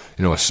to a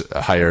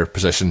higher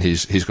position.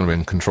 He's going to be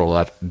in control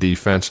of that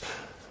defense.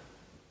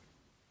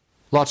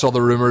 Lots of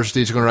other rumours,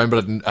 DJ, going around,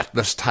 but at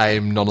this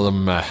time, none of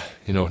them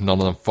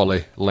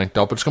fully linked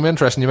up. It's going to be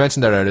interesting. You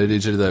mentioned there earlier,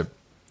 DJ, the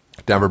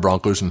Denver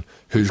Broncos and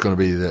who's going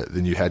to be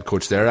the new head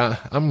coach there.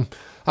 I'm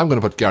going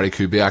to put Gary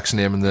Kubiak's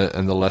name in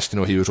the list.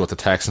 He was with the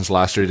Texans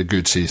last year. He had a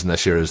good season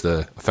this year as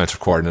the offensive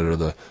coordinator of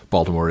the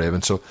Baltimore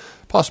Ravens. So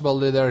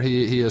possibility there.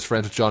 He is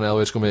friends with John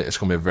Elway. It's going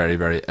to be a very,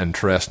 very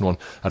interesting one.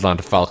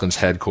 Atlanta Falcons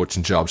head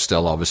coaching job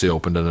still obviously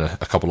opened, and a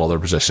couple other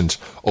positions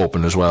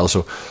open as well.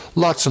 So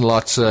lots and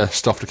lots of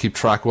stuff to keep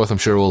track with. I'm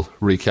sure we'll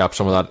recap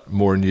some of that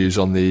more news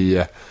on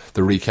the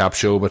recap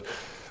show. But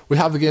we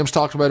have the games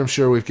talked about. I'm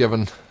sure we've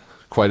given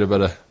quite a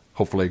bit of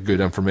hopefully good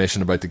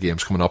information about the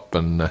games coming up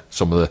and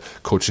some of the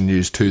coaching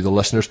news to the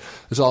listeners.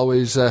 As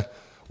always,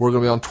 we're going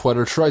to be on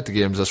Twitter throughout the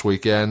games this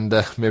weekend.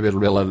 Maybe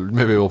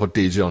we'll put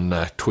DJ on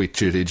tweet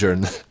duty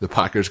during the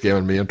Packers game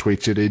and me on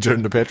tweet duty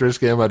during the Patriots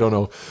game. I don't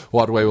know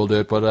what way we'll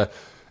do it, but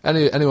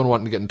anyone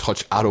wanting to get in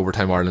touch at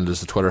Overtime Ireland is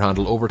the Twitter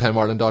handle.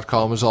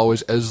 OvertimeIreland.com as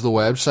always is the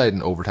website,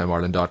 and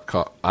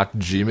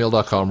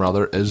OvertimeIreland@gmail.com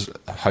rather is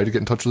how to get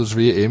in touch with us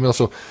via email.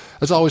 So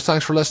as always,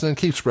 thanks for listening.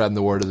 Keep spreading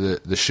the word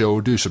of the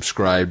show. Do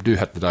subscribe. Do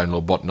hit the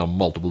download button on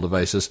multiple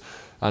devices.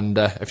 And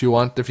if you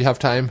have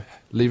time,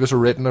 leave us a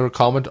rating or a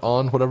comment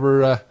on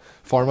whatever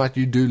format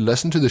you do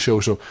listen to the show.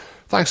 So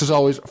thanks as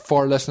always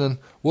for listening.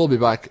 We'll be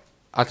back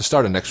at the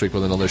start of next week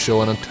with another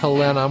show. And until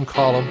then, I'm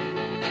Colin.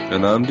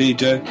 And I'm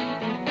DJ.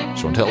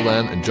 So until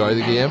then, enjoy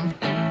the game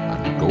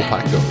and go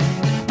Pack Go.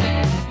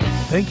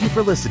 Thank you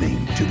for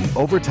listening to the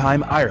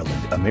Overtime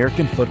Ireland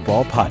American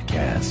Football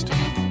Podcast.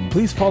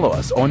 Please follow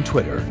us on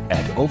Twitter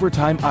at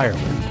Overtime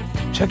Ireland.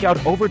 Check out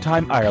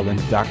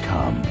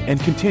OvertimeIreland.com and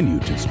continue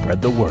to spread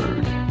the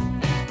word.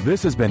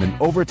 This has been an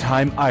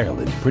Overtime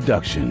Ireland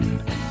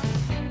production.